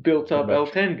built-up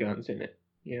L10 guns in it.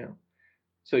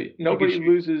 So nobody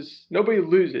loses. Nobody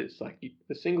loses. Like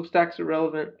the single stacks are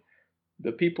relevant.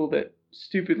 The people that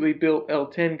stupidly built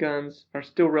L10 guns are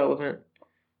still relevant.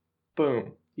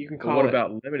 Boom. You can call it. What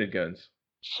about limited guns?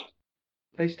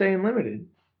 They stay in limited.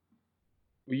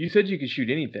 Well, you said you could shoot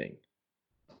anything.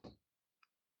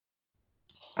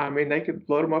 I mean, they could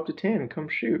load them up to 10 and come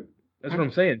shoot. That's what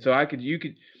I'm saying. So you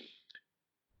could.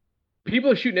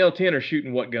 People are shooting L10 are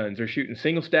shooting what guns? They're shooting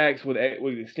single stacks with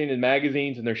extended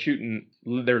magazines, and they're shooting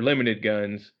their limited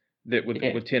guns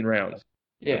with 10 rounds.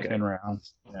 Yeah, okay. 10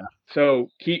 rounds. Yeah. So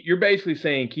you're basically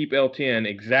saying keep L10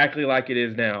 exactly like it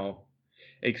is now,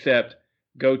 except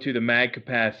go to the mag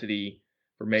capacity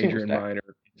for major and minor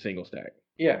single stack.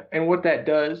 Yeah, and what that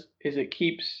does is it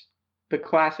keeps the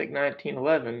classic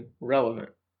 1911 relevant.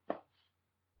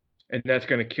 And that's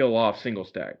going to kill off single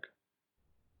stack.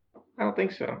 I don't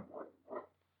think so.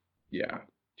 Yeah.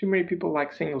 Too many people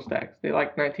like single stacks. They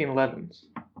like 1911s.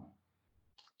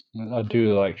 I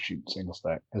do like shooting single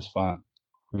stack. It's fun.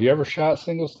 Have you ever shot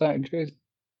single stack, Jason?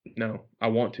 No, I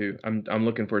want to. I'm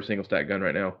looking for a single stack gun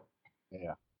right now.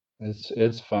 Yeah,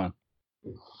 it's fun.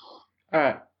 All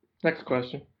right, next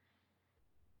question.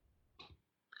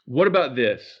 What about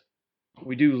this?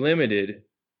 We do limited,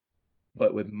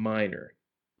 but with minor.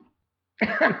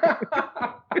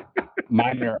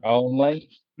 Minor only?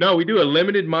 No, we do a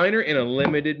limited minor and a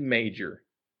limited major.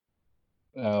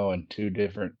 Oh, and 2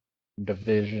 different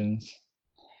divisions.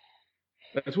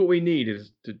 That's what we need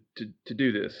is to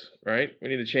do this, right? We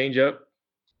need to change up.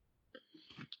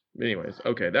 Anyways,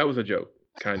 okay, that was a joke,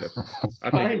 kind of.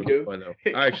 I think it was fun though.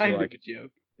 I actually like it.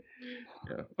 Joke.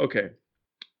 Yeah. Okay.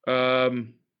 All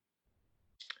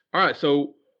right.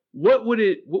 So, what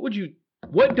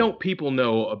don't people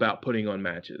know about putting on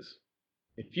matches?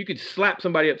 If you could slap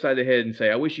somebody upside the head and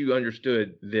say, "I wish you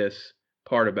understood this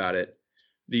part about it,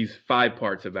 these 5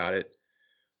 parts about it,"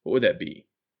 what would that be?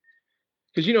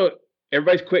 Because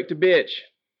everybody's quick to bitch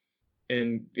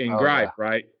and gripe,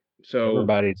 right? So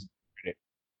everybody's a critic.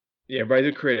 Yeah,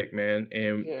 everybody's a critic, man.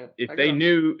 And if they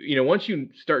knew, once you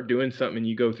start doing something and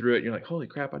you go through it, and you're like, holy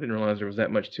crap, I didn't realize there was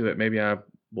that much to it. Maybe I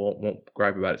won't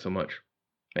gripe about it so much.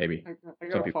 Maybe. I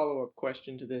got a follow-up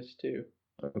question to this too.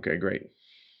 Okay, great.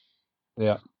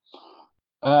 Yeah.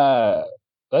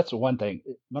 That's one thing.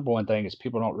 Number one thing is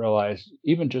people don't realize,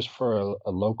 even just for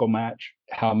a local match,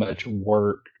 how much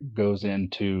work goes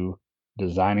into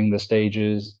designing the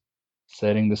stages,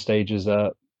 setting the stages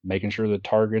up, making sure the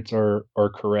targets are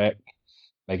correct,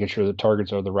 making sure the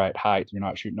targets are the right height. You're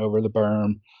not shooting over the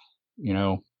berm.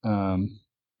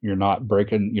 You're not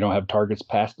breaking. You don't have targets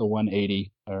past the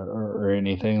 180 or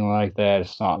anything like that.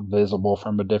 It's not visible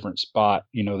from a different spot.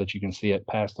 That you can see it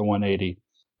past the 180.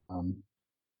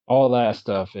 All that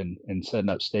stuff and setting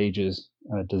up stages,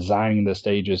 designing the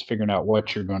stages, figuring out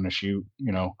what you're going to shoot.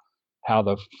 How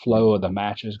the flow of the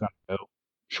match is going to go.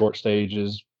 Short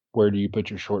stages. Where do you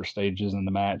put your short stages in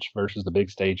the match versus the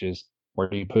big stages? Where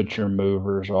do you put your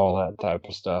movers? All that type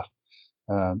of stuff.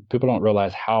 People don't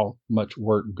realize how much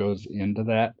work goes into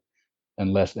that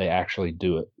unless they actually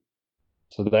do it.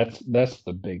 So that's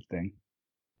the big thing.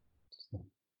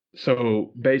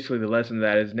 So basically the lesson of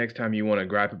that is next time you want to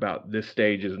gripe about this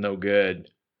stage is no good,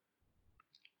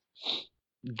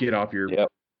 get off your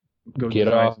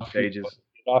design some stages.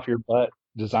 Get off your butt,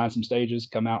 design some stages,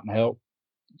 come out and help,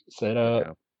 set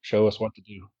up, show us what to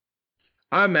do.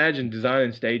 I imagine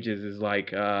designing stages is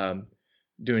like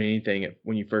doing anything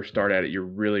when you first start at it, you're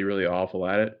really, really awful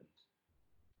at it.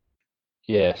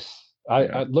 Yes.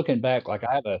 I looking back,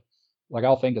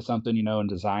 I'll think of something, and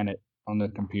design it on the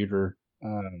computer,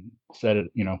 set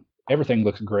it, everything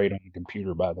looks great on the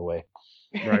computer, by the way.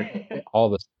 Right. All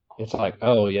this, it's like,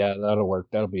 oh yeah, that'll work.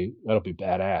 That'll be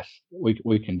badass.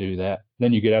 We can do that.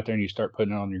 Then you get out there and you start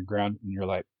putting it on your ground and you're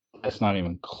like, that's not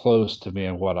even close to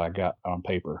being what I got on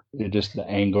paper. It just, the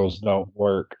angles don't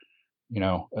work.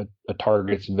 A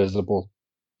target's visible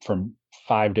from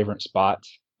 5 different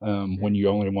spots when you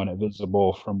only want it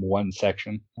visible from one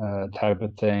section, type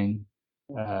of thing.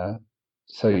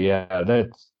 So yeah,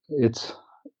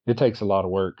 it takes a lot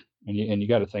of work, and you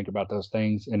got to think about those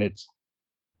things. And it's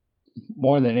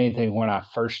more than anything, when I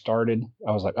first started,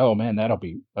 I was like, oh man, that'll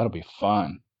be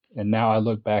fun. And now I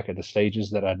look back at the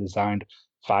stages that I designed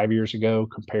 5 years ago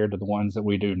compared to the ones that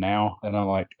we do now, and I'm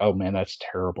like, oh man, that's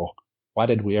terrible. Why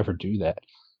did we ever do that?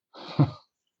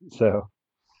 So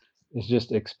it's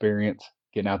just experience,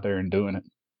 getting out there and doing it.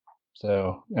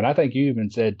 So, and I think you even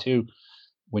said too,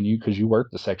 because you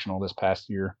worked the sectional this past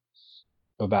year,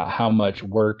 about how much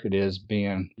work it is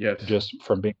being Yes. just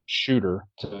from being a shooter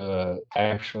to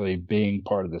actually being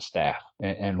part of the staff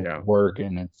and Yeah.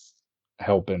 working and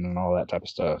helping and all that type of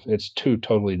stuff. It's two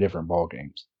totally different ball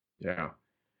games. Yeah.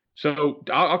 So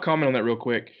I'll comment on that real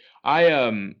quick.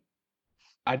 I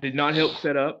did not help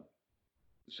set up.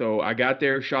 So I got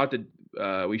there,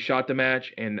 we shot the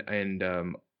match, and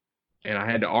I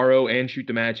had to RO and shoot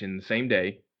the match in the same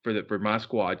day for my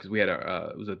squad, because we had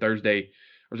it was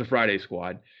a Friday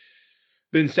squad.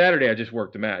 Then Saturday I just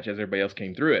worked the match as everybody else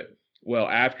came through it. Well,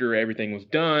 after everything was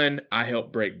done, I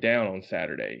helped break down on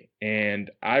Saturday,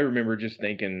 and I remember just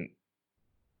thinking,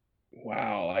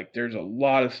 wow, like there's a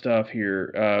lot of stuff here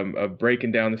of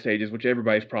breaking down the stages, which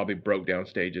everybody's probably broke down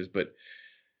stages, but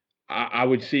I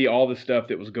would see all the stuff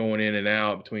that was going in and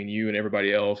out between you and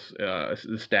everybody else,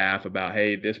 the staff, about,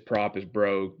 hey, this prop is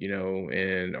broke,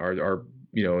 and our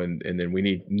and then we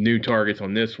need new targets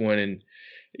on this one, and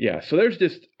yeah, so there's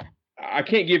just, I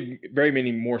can't give very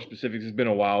many more specifics. It's been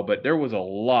a while, but there was a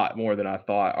lot more than I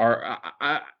thought.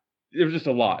 There was just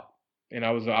a lot, and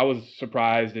I was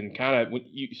surprised, and kind of when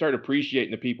you start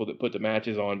appreciating the people that put the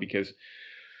matches on, because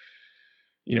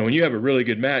when you have a really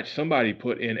good match, somebody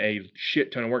put in a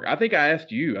shit ton of work. I think I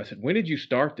asked you, I said, when did you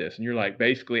start this? And you're like,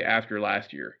 basically after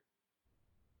last year.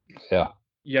 Yeah.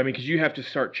 Yeah, I mean, because you have to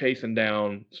start chasing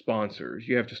down sponsors.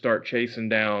 You have to start chasing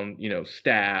down,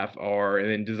 staff, and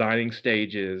then designing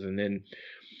stages, and then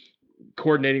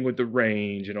coordinating with the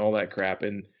range and all that crap.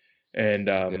 And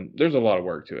there's a lot of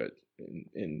work to it.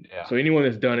 And Yeah. So anyone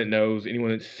that's done it knows,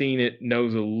 anyone that's seen it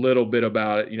knows a little bit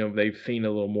about it. They've seen a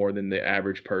little more than the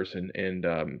average person. And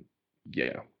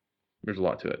yeah, there's a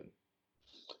lot to it.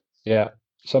 Yeah.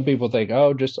 Some people think,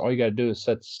 oh, just all you got to do is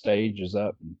set the stages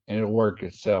up and it'll work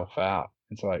itself out.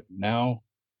 It's like, no,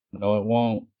 it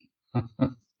won't.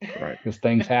 Right. Because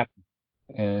things happen,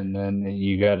 and then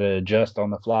you got to adjust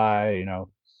on the fly.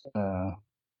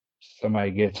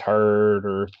 Somebody gets hurt,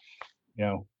 or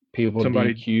people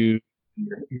Somebody DQ.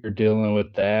 You're dealing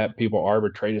with that. People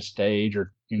arbitrate a stage,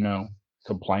 or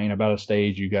complain about a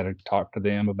stage. You got to talk to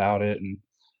them about it, and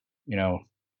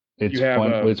it's You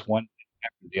have it's one thing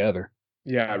after the other.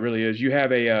 Yeah, it really is. You have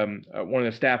one of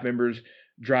the staff members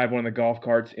drive one of the golf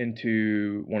carts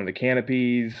into one of the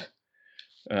canopies.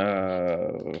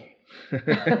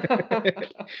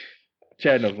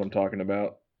 Chad knows what I'm talking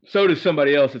about. So does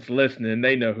somebody else that's listening.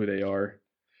 They know who they are.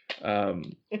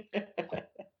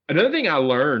 Another thing I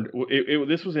learned,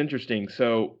 this was interesting.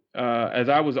 So as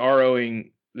I was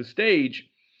ROing the stage,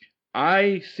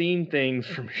 I seen things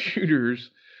from shooters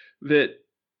that,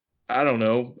 I don't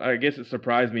know, I guess it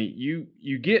surprised me.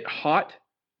 You get hot,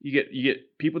 you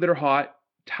get people that are hot,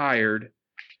 tired,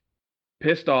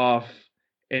 pissed off,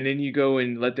 and then you go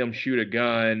and let them shoot a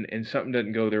gun, and something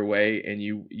doesn't go their way, and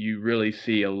you really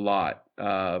see a lot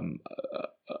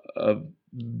of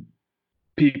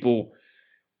people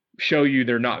show you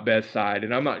their not best side.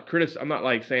 And I'm not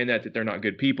like saying that they're not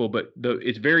good people, but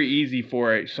it's very easy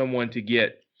for someone to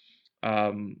get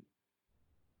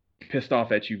pissed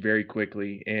off at you very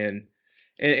quickly, and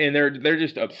they're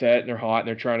just upset, and they're hot, and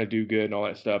they're trying to do good and all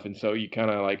that stuff, and so you kind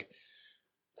of like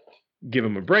give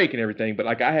them a break and everything. But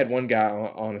like, I had one guy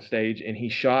on a stage, and he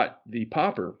shot the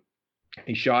popper.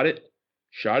 He shot it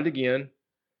again,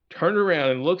 turned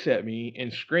around and looks at me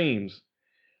and screams,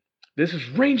 "This is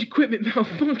range equipment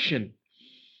malfunction."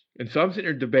 And so I'm sitting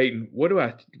there debating, what do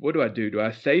I do? Do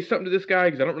I say something to this guy?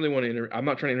 Because I don't really want to I'm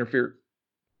not trying to interfere.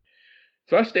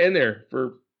 So I stand there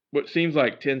for what seems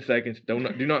like 10 seconds. Do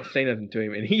not say nothing to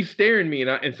him. And he's staring at me,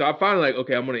 and so I finally, like,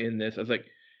 okay, I'm going to end this. I was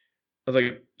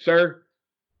like, "Sir,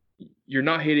 you're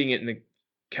not hitting it in the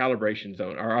calibration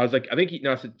zone." Or I was like, I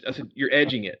said, "You're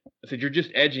edging it." I said, "You're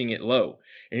just edging it low."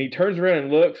 And he turns around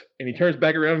and looks, and he turns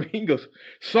back around at me and goes,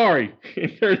 "Sorry." And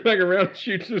he turns back around and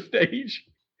shoots the stage.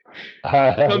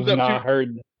 I have not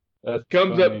heard that.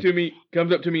 Comes up to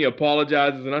me,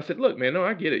 apologizes, and I said, "Look, man, no,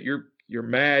 I get it. You're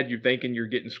mad. You're thinking you're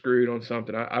getting screwed on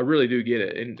something. I really do get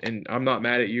it, and I'm not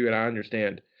mad at you, and I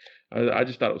understand." I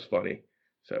just thought it was funny.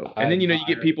 So, and then you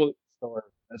get people.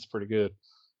 That's pretty good.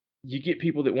 You get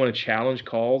people that want to challenge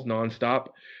calls nonstop.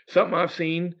 Something I've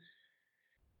seen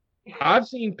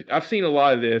a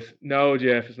lot of this. No,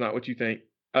 Jeff, it's not what you think.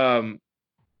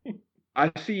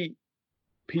 I see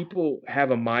people have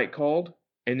a mic called,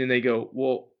 and then they go,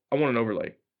 "Well, I want an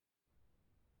overlay."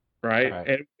 Right?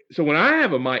 And so when I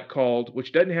have a mic called,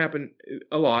 which doesn't happen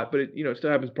a lot, but it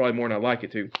still happens probably more than I like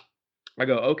it to, I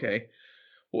go, "Okay,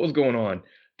 what was going on?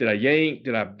 Did I yank?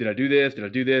 Did I do this? Did I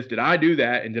do this? Did I do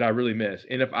that? And did I really miss?"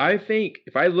 And if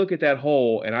I look at that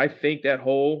hole and I think that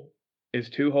hole is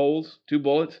 2 holes, 2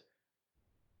 bullets,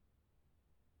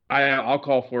 I'll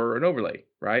call for an overlay,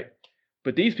 right?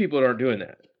 But these people aren't doing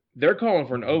that. They're calling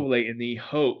for an overlay in the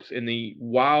hopes, in the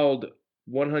wild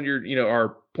 100,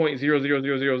 or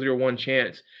 0.000001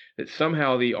 chance that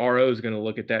somehow the RO is going to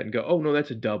look at that and go, oh no,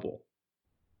 that's a double,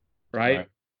 right?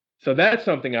 So that's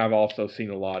something I've also seen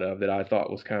a lot of that I thought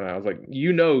was I was like,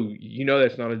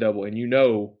 that's not a double, and you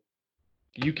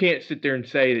can't sit there and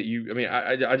say that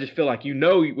I just feel like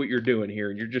what you're doing here,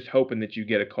 and you're just hoping that you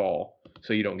get a call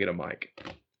so you don't get a mic.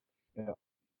 Yeah.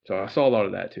 So I saw a lot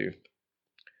of that too.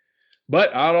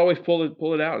 But I'd always pull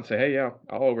it out and say, hey, yeah,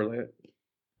 I'll overlay it.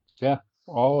 Yeah.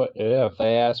 If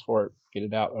they ask for it, get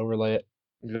it out, overlay it.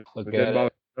 Look It at doesn't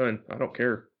bother it. me. I don't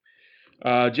care.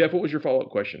 Jeff, what was your follow-up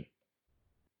question?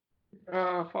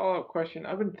 Follow-up question.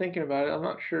 I've been thinking about it. I'm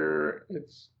not sure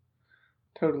it's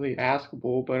totally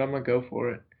askable, but I'm gonna go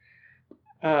for it.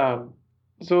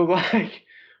 So like,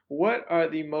 what are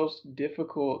the most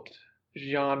difficult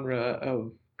genre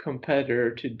of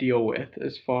competitor to deal with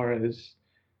as far as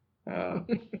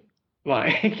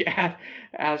like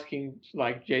asking,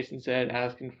 like Jason said,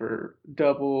 asking for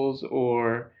doubles,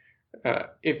 or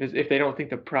if they don't think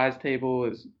the prize table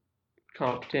is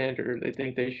competent, or they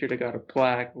think they should have got a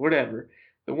plaque, whatever.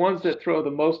 The ones that throw the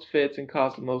most fits and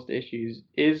cause the most issues,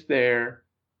 is there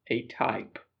a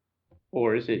type,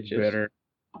 or is it just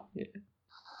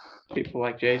people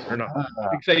like Jason? Or not?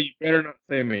 You better not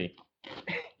say me.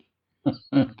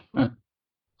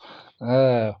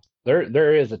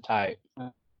 There is a type,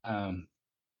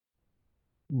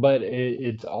 but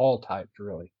it's all types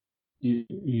really.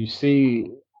 You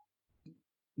see,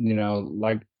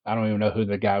 like I don't even know who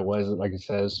the guy was. Like it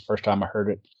says, first time I heard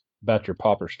it about your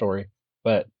pauper story,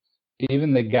 but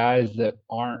even the guys that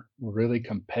aren't really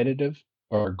competitive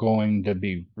are going to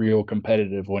be real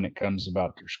competitive when it comes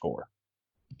about their score.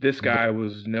 This guy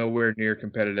was nowhere near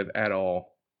competitive at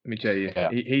all. Let me tell you,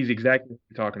 he's exactly what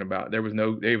you're talking about.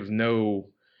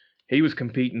 He was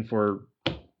competing for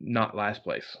not last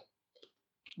place.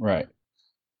 Right.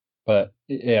 But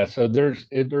yeah, so there's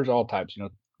all types,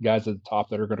 guys at the top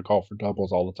that are going to call for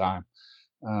doubles all the time.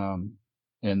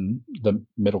 And the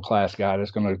middle class guy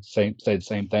that's going to say the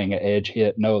same thing, an edge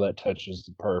hit, no, that touches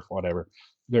the perf, whatever.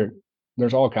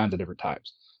 There's all kinds of different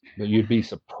types. But you'd be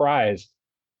surprised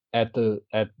at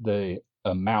the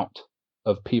amount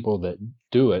of people that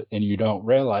do it, and you don't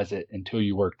realize it until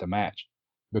you work the match,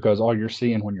 because all you're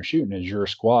seeing when you're shooting is your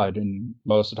squad, and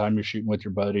most of the time you're shooting with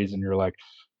your buddies, and you're like,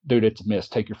 dude, it's a miss.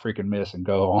 Take your freaking miss and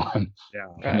go on.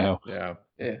 Yeah.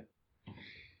 Yeah.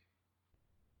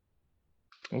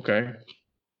 Okay.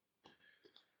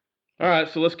 All right,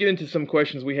 so let's get into some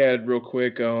questions we had real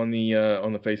quick on the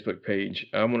Facebook page.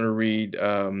 I'm going to read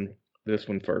this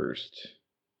one first.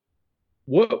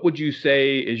 What would you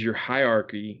say is your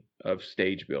hierarchy of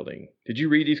stage building? Did you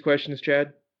read these questions,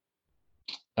 Chad?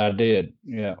 I did.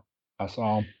 Yeah, I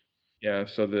saw them. Yeah,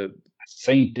 so I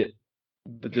synced it.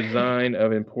 The design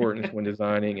of importance when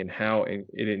designing, and how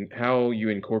you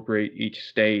incorporate each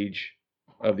stage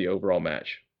of the overall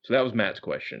match. So that was Matt's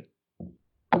question.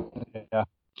 Yeah.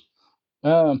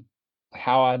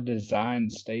 How I design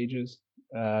stages.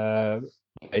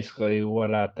 Basically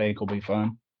what I think will be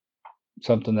fun.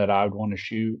 Something that I would want to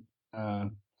shoot.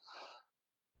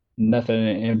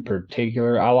 Nothing in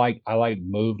particular. I like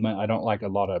movement. I don't like a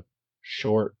lot of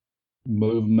short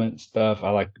movement stuff. I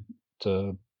like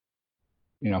to,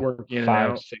 work in and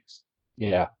out.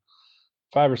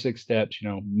 5 or 6 steps,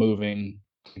 moving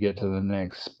to get to the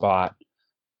next spot,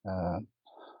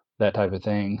 that type of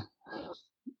thing.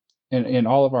 In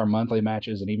all of our monthly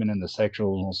matches, and even in the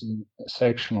sectionals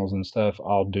and stuff,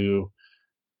 I'll do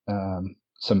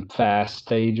some fast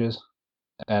stages,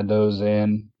 add those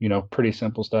in, pretty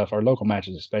simple stuff. Our local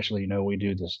matches, especially, we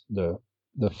do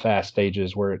the fast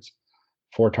stages where it's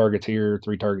 4 targets here,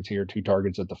 3 targets here, 2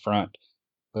 targets at the front,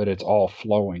 but it's all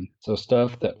flowing. So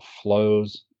stuff that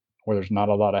flows, where there's not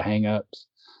a lot of hangups.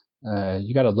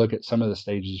 You got to look at some of the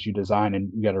stages you design,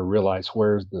 and you got to realize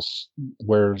where's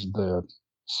the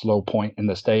slow point in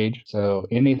the stage. So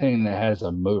anything that has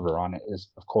a mover on it is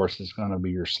going to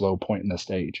be your slow point in the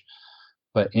stage.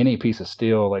 But any piece of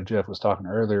steel, like Jeff was talking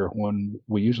earlier, when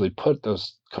we usually put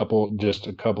just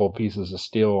a couple of pieces of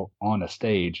steel on a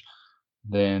stage,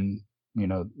 then,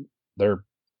 they're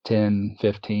 10,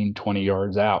 15, 20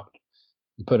 yards out.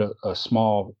 You put a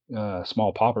small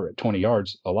popper at 20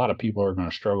 yards, a lot of people are going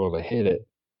to struggle to hit it.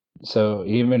 So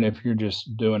even if you're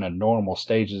just doing a normal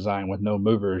stage design with no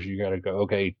movers, you got to go,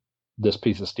 okay, this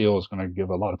piece of steel is going to give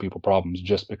a lot of people problems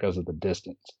just because of the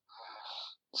distance.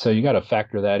 So you got to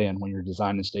factor that in when you're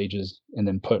designing stages and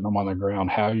then putting them on the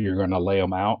ground, how you're going to lay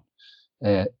them out.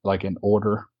 like in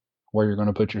order, where you're going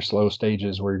to put your slow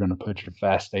stages, where you're going to put your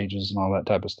fast stages, and all that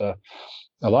type of stuff.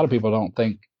 A lot of people don't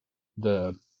think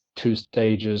the 2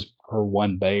 stages per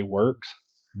 1 bay works,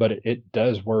 but it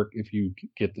does work if you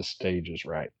get the stages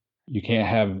right. You can't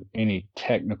have any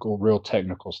real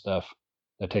technical stuff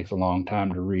that takes a long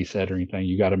time to reset or anything.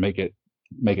 You got to make it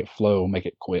flow, make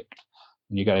it quick.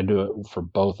 And you got to do it for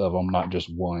both of them, not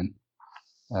just one.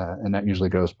 And that usually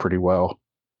goes pretty well.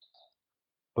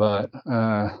 But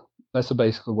that's the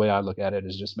basic way I look at it,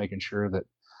 is just making sure that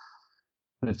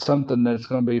it's something that's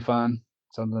going to be fun,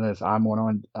 something that's I'm one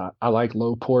on. I like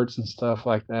low ports and stuff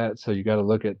like that, so you got to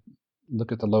look at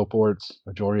the low ports.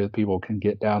 Majority of the people can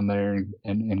get down there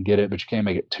and get it, but you can't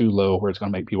make it too low where it's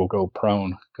going to make people go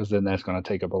prone, because then that's going to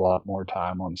take up a lot more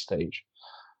time on stage.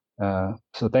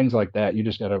 So things like that, you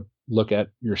just got to look at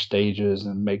your stages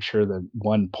and make sure that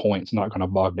 1 point's not going to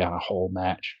bog down a whole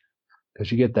match, because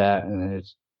you get that and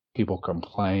it's people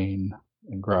complain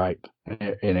and gripe,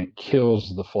 and it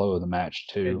kills the flow of the match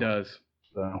too. It does.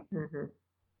 So. Mm-hmm.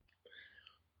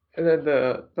 And then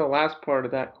the last part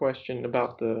of that question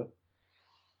about the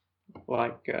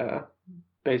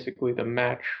basically the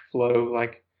match flow,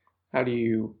 like how do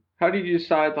you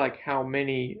decide like how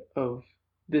many of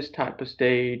this type of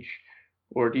stage,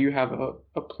 or do you have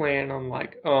a plan on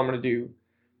like, oh, I'm gonna do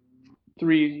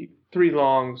three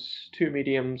longs, 2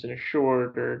 mediums, and a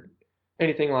short, or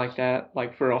anything like that?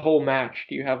 Like for a whole match,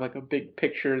 do you have like a big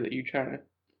picture that you try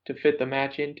to fit the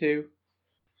match into?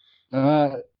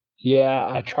 Yeah,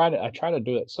 I try to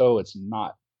do it so it's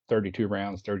not 32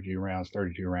 rounds, 32 rounds,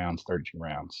 32 rounds, 32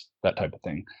 rounds, that type of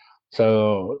thing.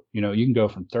 So, you can go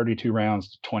from 32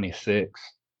 rounds to 26,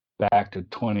 back to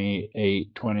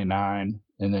 28, 29,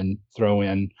 and then throw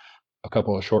in a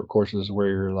couple of short courses where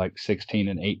you're like 16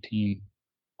 and 18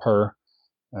 per,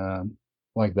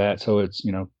 like that. So it's,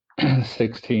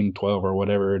 16, 12, or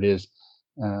whatever it is,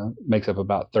 makes up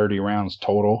about 30 rounds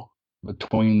total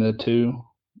between the two,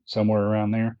 somewhere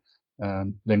around there.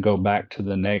 Then go back to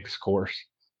the next course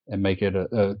and make it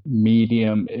a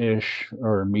medium-ish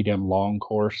or medium long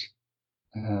course.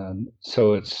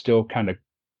 So it's still kind of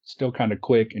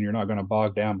quick, and you're not going to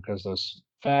bog down, because those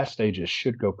fast stages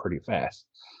should go pretty fast.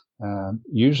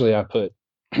 Usually I put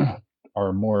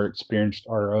our more experienced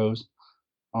ROs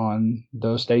on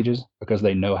those stages, because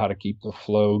they know how to keep the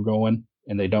flow going,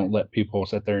 and they don't let people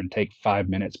sit there and take 5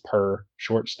 minutes per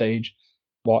short stage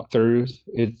walkthroughs.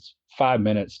 It's 5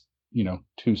 minutes,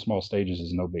 2 small stages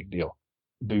is no big deal.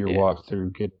 Do your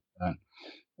walkthrough, get it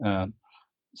done.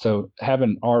 So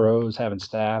having ROs, having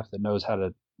staff that knows how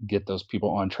to get those people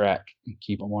on track and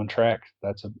keep them on track,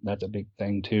 that's a big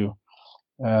thing too.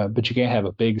 But you can't have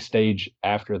a big stage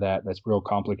after that that's real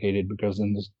complicated, because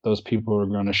then those people are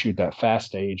going to shoot that fast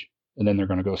stage, and then they're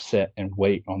going to go sit and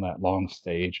wait on that long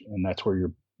stage, and that's where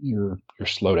your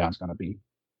slowdown is going to be.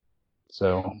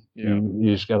 So you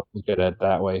just got to look at it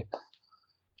that way.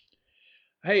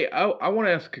 Hey, I want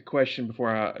to ask a question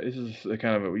before this is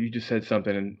kind of you just said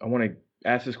something, and I want to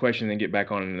ask this question and then get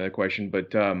back on another question. But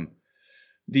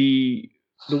the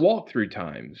walkthrough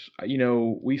times,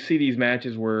 we see these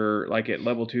matches where, like at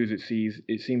level 2s,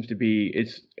 it seems to be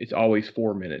it's always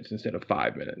 4 minutes instead of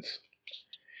 5 minutes.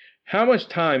 How much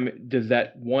time does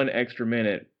that 1 extra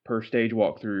minute per stage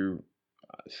walkthrough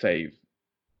save?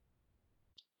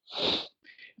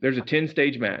 There's a 10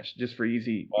 stage match, just for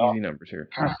easy numbers here.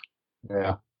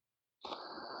 Yeah.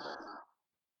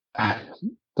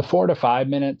 The 4 to 5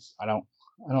 minutes, I don't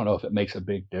know if it makes a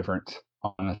big difference,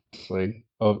 honestly,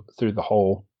 through the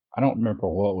whole. I don't remember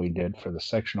what we did for the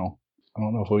sectional. I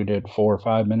don't know if we did 4 or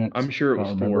 5 minutes. I'm sure it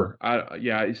was 4.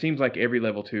 It seems like every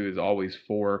level 2 is always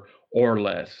 4 or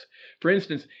less. For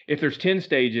instance, if there's 10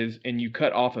 stages and you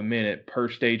cut off a minute per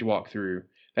stage walkthrough,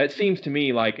 that seems to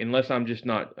me like, unless I'm just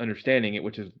not understanding it,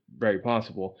 which is very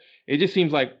possible, it just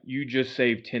seems like you just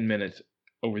saved 10 minutes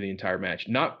over the entire match.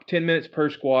 Not 10 minutes per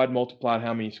squad multiplied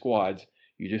how many squads.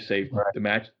 You just saved the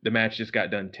match. The match just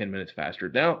got done 10 minutes faster.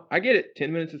 Now, I get it.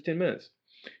 10 minutes is 10 minutes,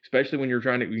 especially when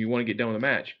you want to get done with a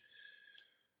match.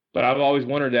 But I've always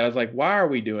wondered that. I was like, why are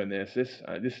we doing this?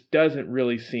 This doesn't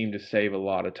really seem to save a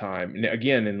lot of time. And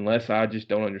again, unless I just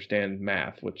don't understand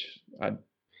math, which I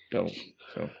don't.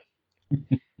 So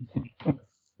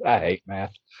I hate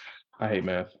math. I hate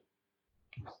math.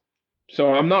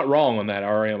 So I'm not wrong on that,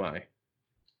 or am I?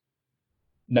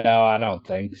 No, I don't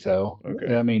think so.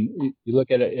 Okay. I mean, you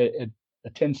look at a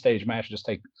 10-stage match. Just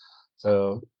take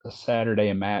a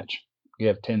Saturday match. You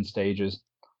have 10 stages.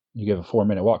 You give a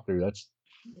 4-minute walkthrough. That's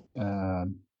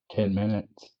 10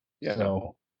 minutes. Yeah.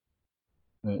 So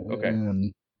okay. I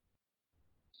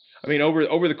mean,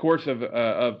 over the course of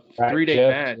a 3-day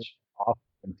match.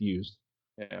 Confused.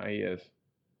 Yeah, he is.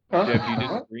 Huh? Jeff, do you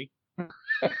disagree?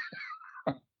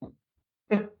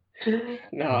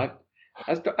 No,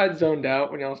 I zoned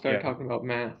out when y'all started Yeah. talking about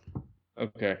math.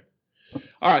 Okay.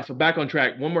 All right. So back on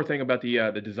track. One more thing about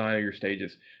the design of your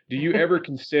stages. Do you ever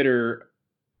consider?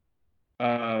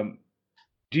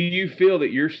 Do you feel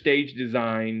that your stage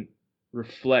design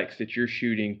reflects that you're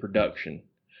shooting production,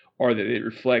 or that it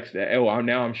reflects that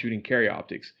now I'm shooting carry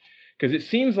optics? Because it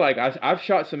seems like I've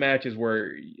shot some matches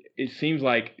where it seems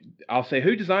like I'll say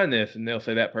who designed this, and they'll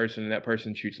say that person, and that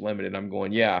person shoots limited. I'm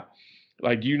going, yeah.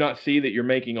 Like, do you not see that you're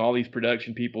making all these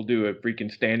production people do a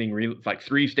freaking like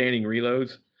 3 standing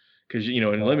reloads? Because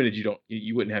in limited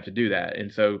you wouldn't have to do that.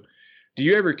 And so, do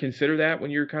you ever consider that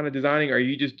when you're kind of designing, or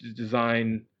you just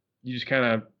design? You just kind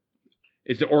of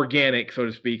it's organic, so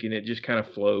to speak, and it just kind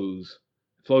of flows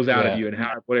out of you, and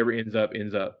whatever ends up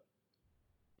ends up.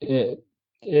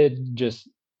 It just,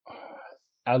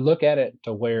 I look at it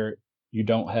to where you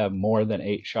don't have more than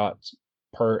 8 shots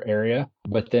per area,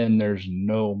 but then there's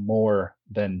no more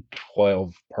than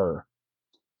 12 per.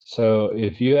 So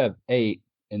if you have 8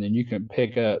 and then you can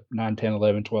pick up 9, 10,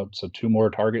 11, 12, so 2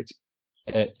 more targets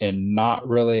and not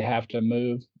really have to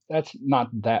move, that's not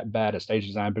that bad a stage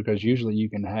design, because usually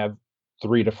you can have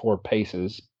 3 to 4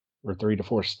 paces or 3 to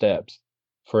 4 steps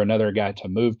for another guy to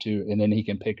move to, and then he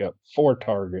can pick up 4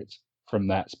 targets from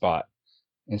that spot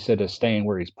instead of staying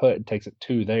where he's put. It takes it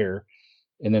 2 there,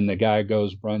 and then the guy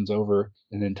runs over,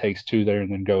 and then takes 2 there,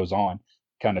 and then goes on,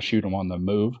 kind of shoot them on the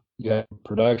move. You have a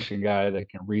production guy that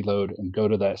can reload and go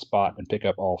to that spot and pick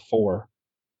up all 4,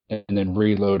 and then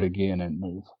reload again and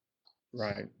move.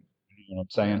 Right. You know what I'm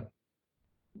saying?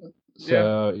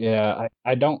 So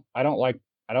I don't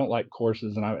like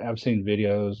courses, and I've seen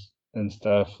videos and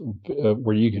stuff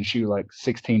where you can shoot like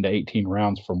 16 to 18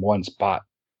 rounds from one spot,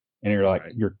 and you're like,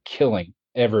 you're killing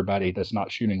everybody that's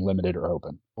not shooting limited or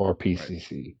open or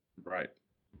PCC. Right.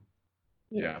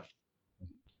 Yeah.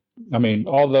 I mean,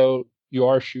 although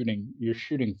you're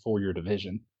shooting for your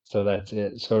division, so that's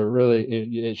it. So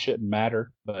it shouldn't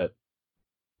matter, but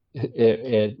Right.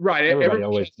 everybody Everybody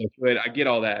always should do it. I get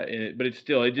all that, but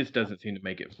it just doesn't seem to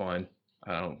make it fun.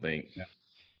 I don't think. Yeah.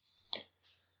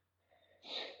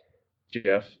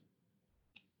 Jeff.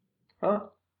 Huh?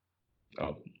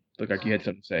 Oh, look like you had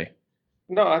something to say.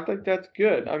 No, I think that's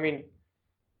good. I mean,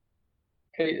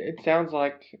 it sounds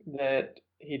like that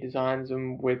he designs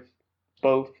them with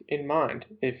both in mind.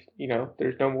 If,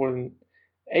 there's no more than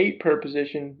 8 per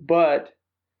position, but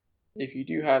if you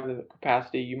do have the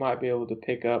capacity, you might be able to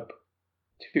pick up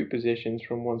 2 positions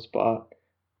from one spot.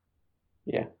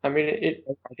 Yeah, I mean, it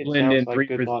Blend sounds in like 3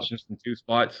 good logic. positions in 2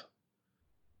 spots.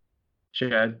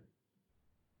 Chad.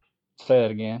 Say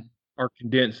that again. Or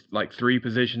condensed like 3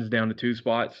 positions down to 2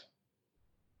 spots.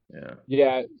 Yeah.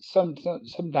 Yeah,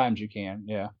 sometimes you can,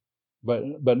 yeah,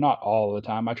 but not all the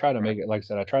time. I try to make it, like I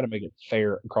said, I try to make it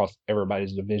fair across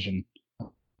everybody's division,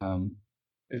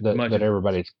 that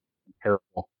everybody's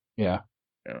comparable. Yeah.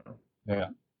 Yeah.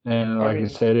 And like I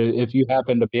said, if you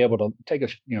happen to be able to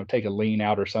take a lean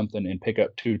out or something and pick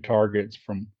up 2 targets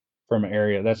from an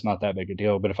area, that's not that big a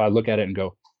deal. But if I look at it and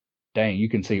go, dang, you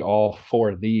can see all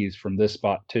 4 of these from this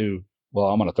spot too, well,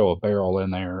 I'm going to throw a barrel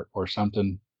in there or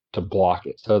something to block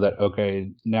it, so that,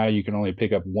 okay, now you can only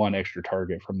pick up 1 extra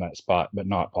target from that spot, but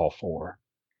not all 4.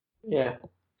 Yeah.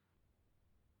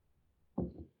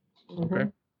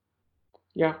 Okay.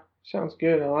 Yeah, sounds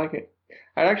good. I like it.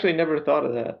 I'd actually never thought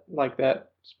of that, like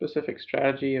that specific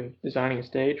strategy of designing a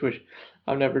stage, which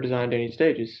I've never designed any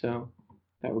stages, so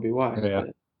that would be why. Yeah.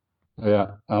 Yeah.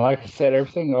 And like I said,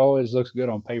 everything always looks good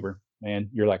on paper, and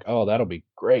you're like, oh, that'll be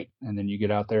great. And then you get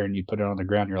out there and you put it on the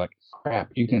ground, you're like,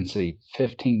 crap, you can see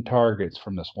 15 targets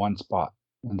from this one spot.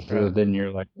 And so then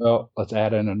you're like, well, let's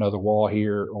add in another wall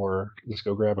here, or let's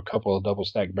go grab a couple of double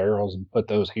stack barrels and put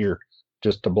those here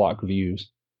just to block views.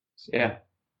 Yeah.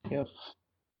 Yep.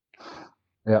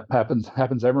 Yeah, happens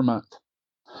every month.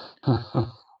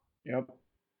 Yep.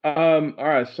 All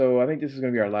right, so I think this is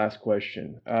going to be our last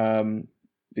question.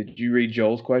 Did you read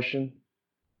Joel's question?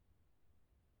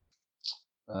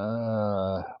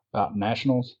 About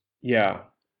nationals? Yeah.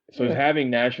 So is having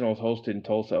nationals hosted in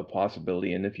Tulsa a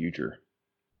possibility in the future?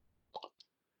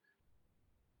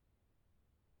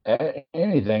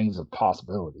 Anything's a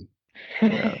possibility.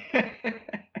 Yeah.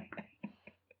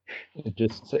 It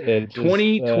just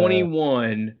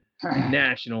 2021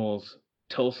 Nationals,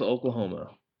 Tulsa, Oklahoma.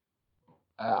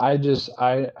 I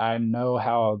know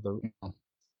how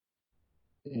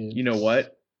You know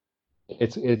what?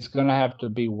 It's gonna have to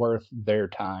be worth their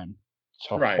time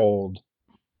to hold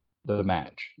the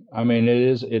match. I mean,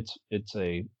 it's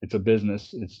a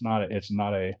business.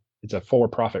 It's a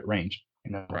for-profit range.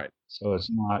 Right. So it's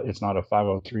not a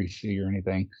 503c or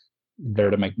anything. There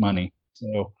to make money.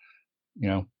 So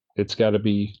it's got to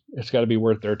be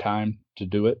worth their time to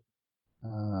do it.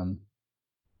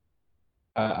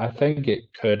 I think it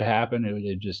could happen.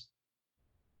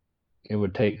 It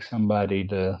would take somebody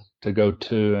to go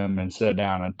to him and sit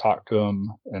down and talk to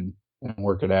him and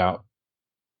work it out.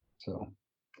 So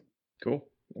Cool.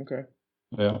 Okay.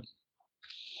 yeah.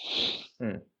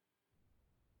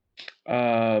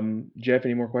 Jeff,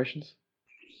 any more questions?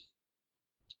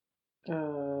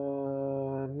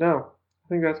 No. I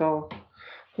think that's all.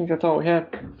 We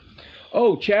had.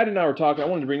 Oh, Chad and I were talking. I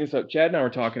wanted to bring this up. Chad and I were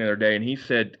talking the other day, and he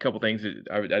said a couple things that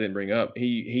I didn't bring up.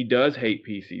 He does hate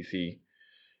PCC,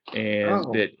 and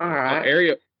that all right.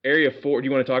 area 4. Do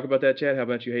you want to talk about that, Chad? How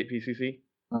about you hate PCC?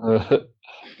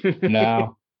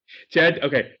 No. Chad,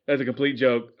 okay, that's a complete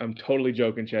joke. I'm totally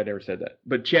joking. Chad never said that.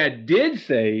 But Chad did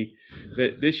say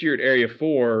that this year at Area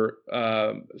 4,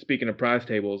 speaking of prize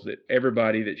tables, that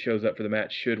everybody that shows up for the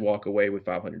match should walk away with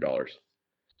 $500.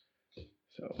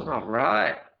 So, all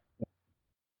right.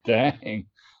 Dang.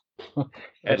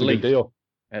 That's a good deal.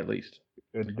 At least.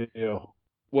 Good deal.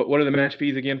 What are the match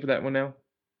fees again for that one now?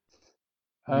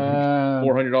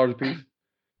 $400 a piece?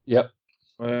 Yep.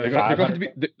 They're going to be,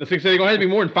 the thing they're going to have to be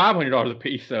more than $500 a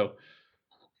piece. So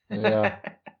yeah.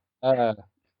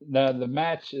 The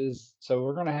match is, so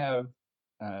we're going to have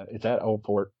it's at Old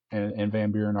Fort in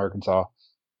Van Buren, Arkansas,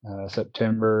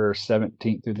 September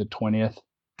 17th through the 20th.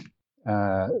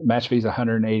 Match fee is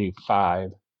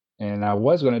 $185, and I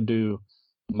was going to do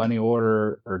money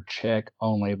order or check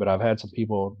only, but I've had some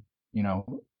people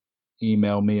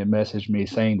email me and message me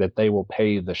saying that they will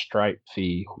pay the stripe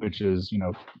fee, which is 3%.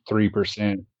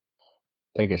 I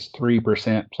think it's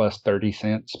 3% plus 30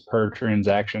 cents per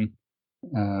transaction.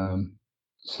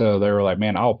 So they were like,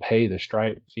 man, I'll pay the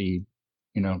stripe fee,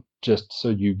 just so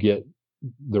you get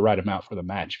the right amount for the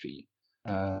match fee.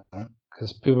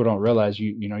 Because people don't realize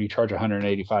you charge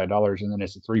 $185 and then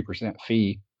it's a 3%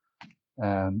 fee.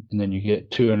 And then you get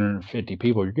 250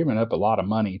 people. You're giving up a lot of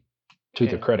money to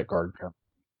the credit card company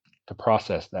to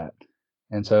process that.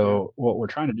 And so what we're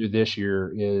trying to do this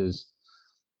year is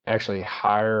actually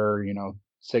hire,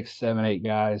 6, 7, 8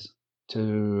 guys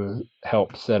to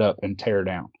help set up and tear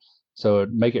down. So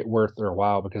make it worth their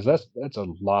while, because that's a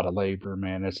lot of labor,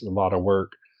 man. It's a lot of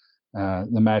work. The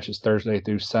match is Thursday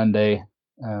through Sunday.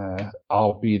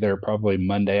 I'll be there probably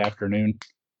Monday afternoon.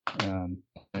 And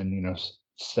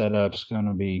setup's going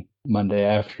to be Monday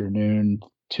afternoon,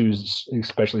 Tuesday,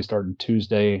 especially starting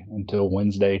Tuesday until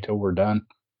Wednesday till we're done.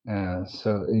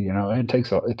 So it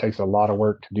takes a lot of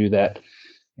work to do that,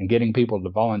 and getting people to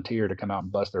volunteer to come out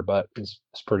and bust their butt is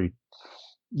pretty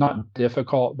not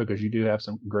difficult, because you do have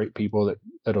some great people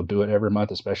that'll do it every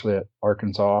month, especially at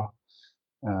Arkansas.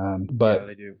 But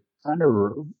they do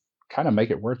kind of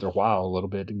make it worth their while a little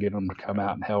bit to get them to come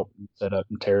out and help set up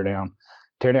and tear down.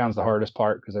 Tear down's the hardest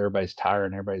part because everybody's tired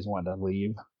and everybody's wanting to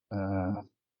leave.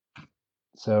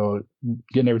 So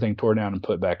getting everything torn down and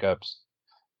put back up's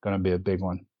going to be a big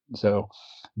one. So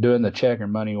doing the check or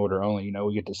money order only,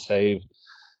 we get to save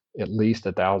at least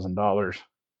 $1,000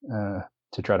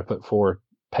 to try to put forward,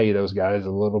 pay those guys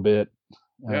a little bit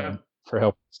for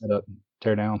help set up and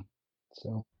tear down.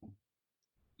 So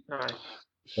nice.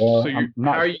 So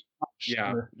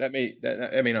sure. that may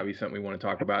not be something we want to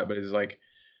talk about, but it's like,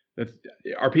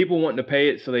 are people wanting to pay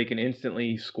it so they can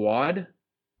instantly squad?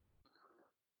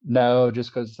 No,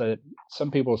 just because some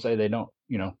people say they don't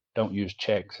use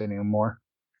checks anymore.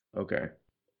 Okay.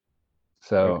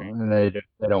 So and they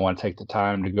don't want to take the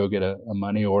time to go get a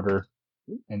money order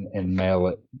and mail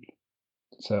it.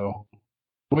 So,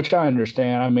 which I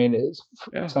understand. I mean, it's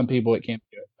some people it can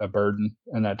be a burden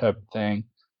and that type of thing,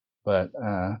 but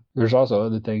there's also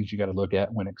other things you got to look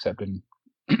at when accepting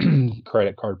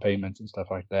credit card payments and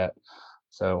stuff like that.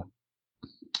 So,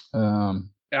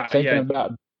 thinking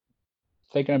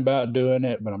about doing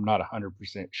it, but I'm not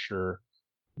 100% sure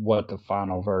what the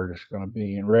final verdict is going to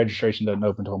be. And registration doesn't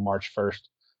open until March 1st.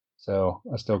 So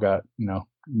I still got,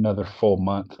 another full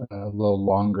month, a little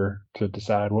longer to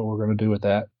decide what we're going to do with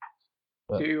that.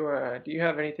 But, do you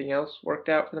have anything else worked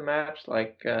out for the match?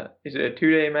 Like, is it a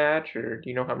 2-day match, or do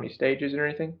you know how many stages or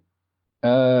anything?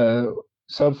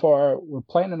 So far, we're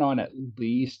planning on at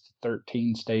least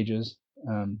 13 stages,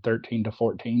 13 to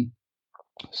 14.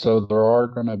 So there are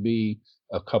going to be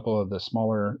a couple of the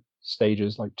smaller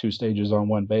stages, like 2 stages on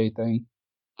 1 bay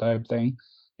type thing.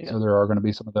 Yeah. So there are going to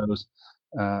be some of those.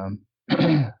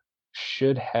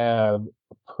 Should have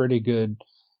a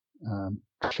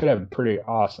pretty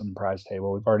awesome prize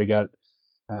table. We've already got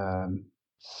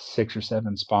 6 or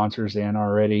 7 sponsors in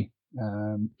already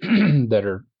that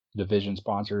are division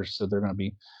sponsors, so they're going to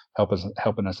be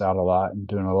helping us out a lot and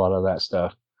doing a lot of that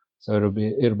stuff. So it'll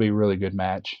be a really good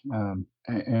match,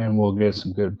 and we'll get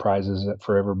some good prizes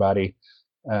for everybody.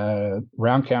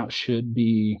 Round count should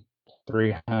be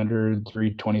 300,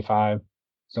 325,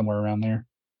 somewhere around there.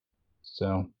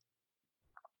 So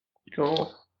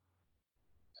Cool.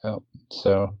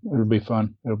 So it'll be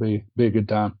fun. It'll be a good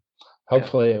time.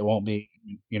 Hopefully it won't be,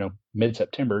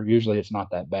 mid-September. Usually it's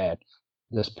not that bad.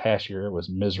 This past year it was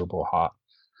miserable hot.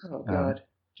 Oh God.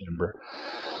 September.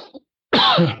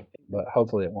 But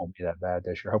hopefully it won't be that bad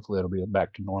this year. Hopefully it'll be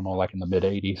back to normal, like in the mid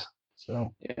 80s.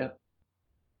 So yeah.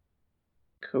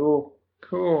 Cool.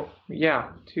 Yeah.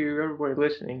 To everybody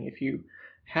listening, if you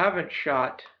haven't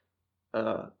shot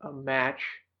a match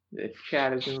that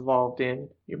Chad is involved in,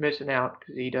 you're missing out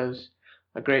because he does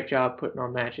a great job putting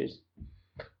on matches.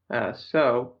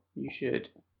 So you should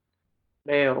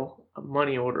mail a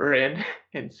money order in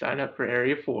and sign up for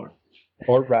Area 4.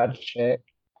 Or write a check.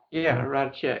 Yeah,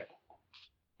 write a check.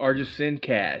 Or just send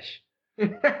cash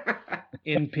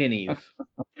in pennies.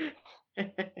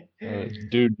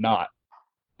 Do not.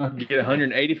 You get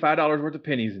 $185 worth of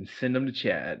pennies and send them to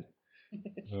Chad.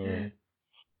 Uh,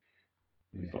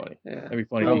 That'd be funny. Yeah. That'd be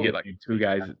funny if you get like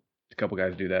a couple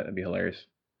guys do that. That'd be hilarious.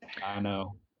 I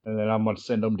know. And then I'm going to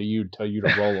send them to you to tell you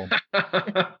to roll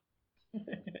them.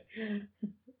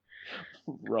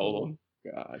 Roll them.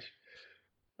 Gosh.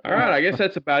 All right. I guess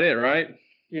that's about it, right?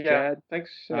 Yeah. Chad?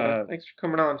 Thanks for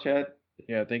coming on, Chad.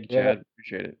 Yeah. Thank you, Chad.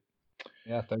 Appreciate it.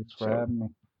 Yeah. Thanks for having me.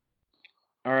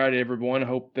 All right, everyone.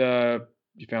 Hope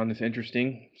you found this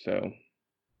interesting. So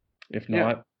if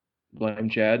not, blame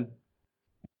Chad.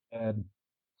 Blame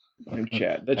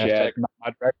Chad. The Chad. Not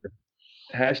my director.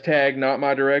 Hashtag not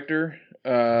my director.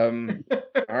 All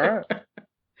right.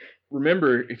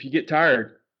 Remember, if you get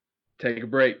tired, take a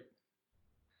break.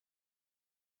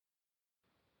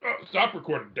 Oh, stop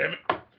recording, damn it.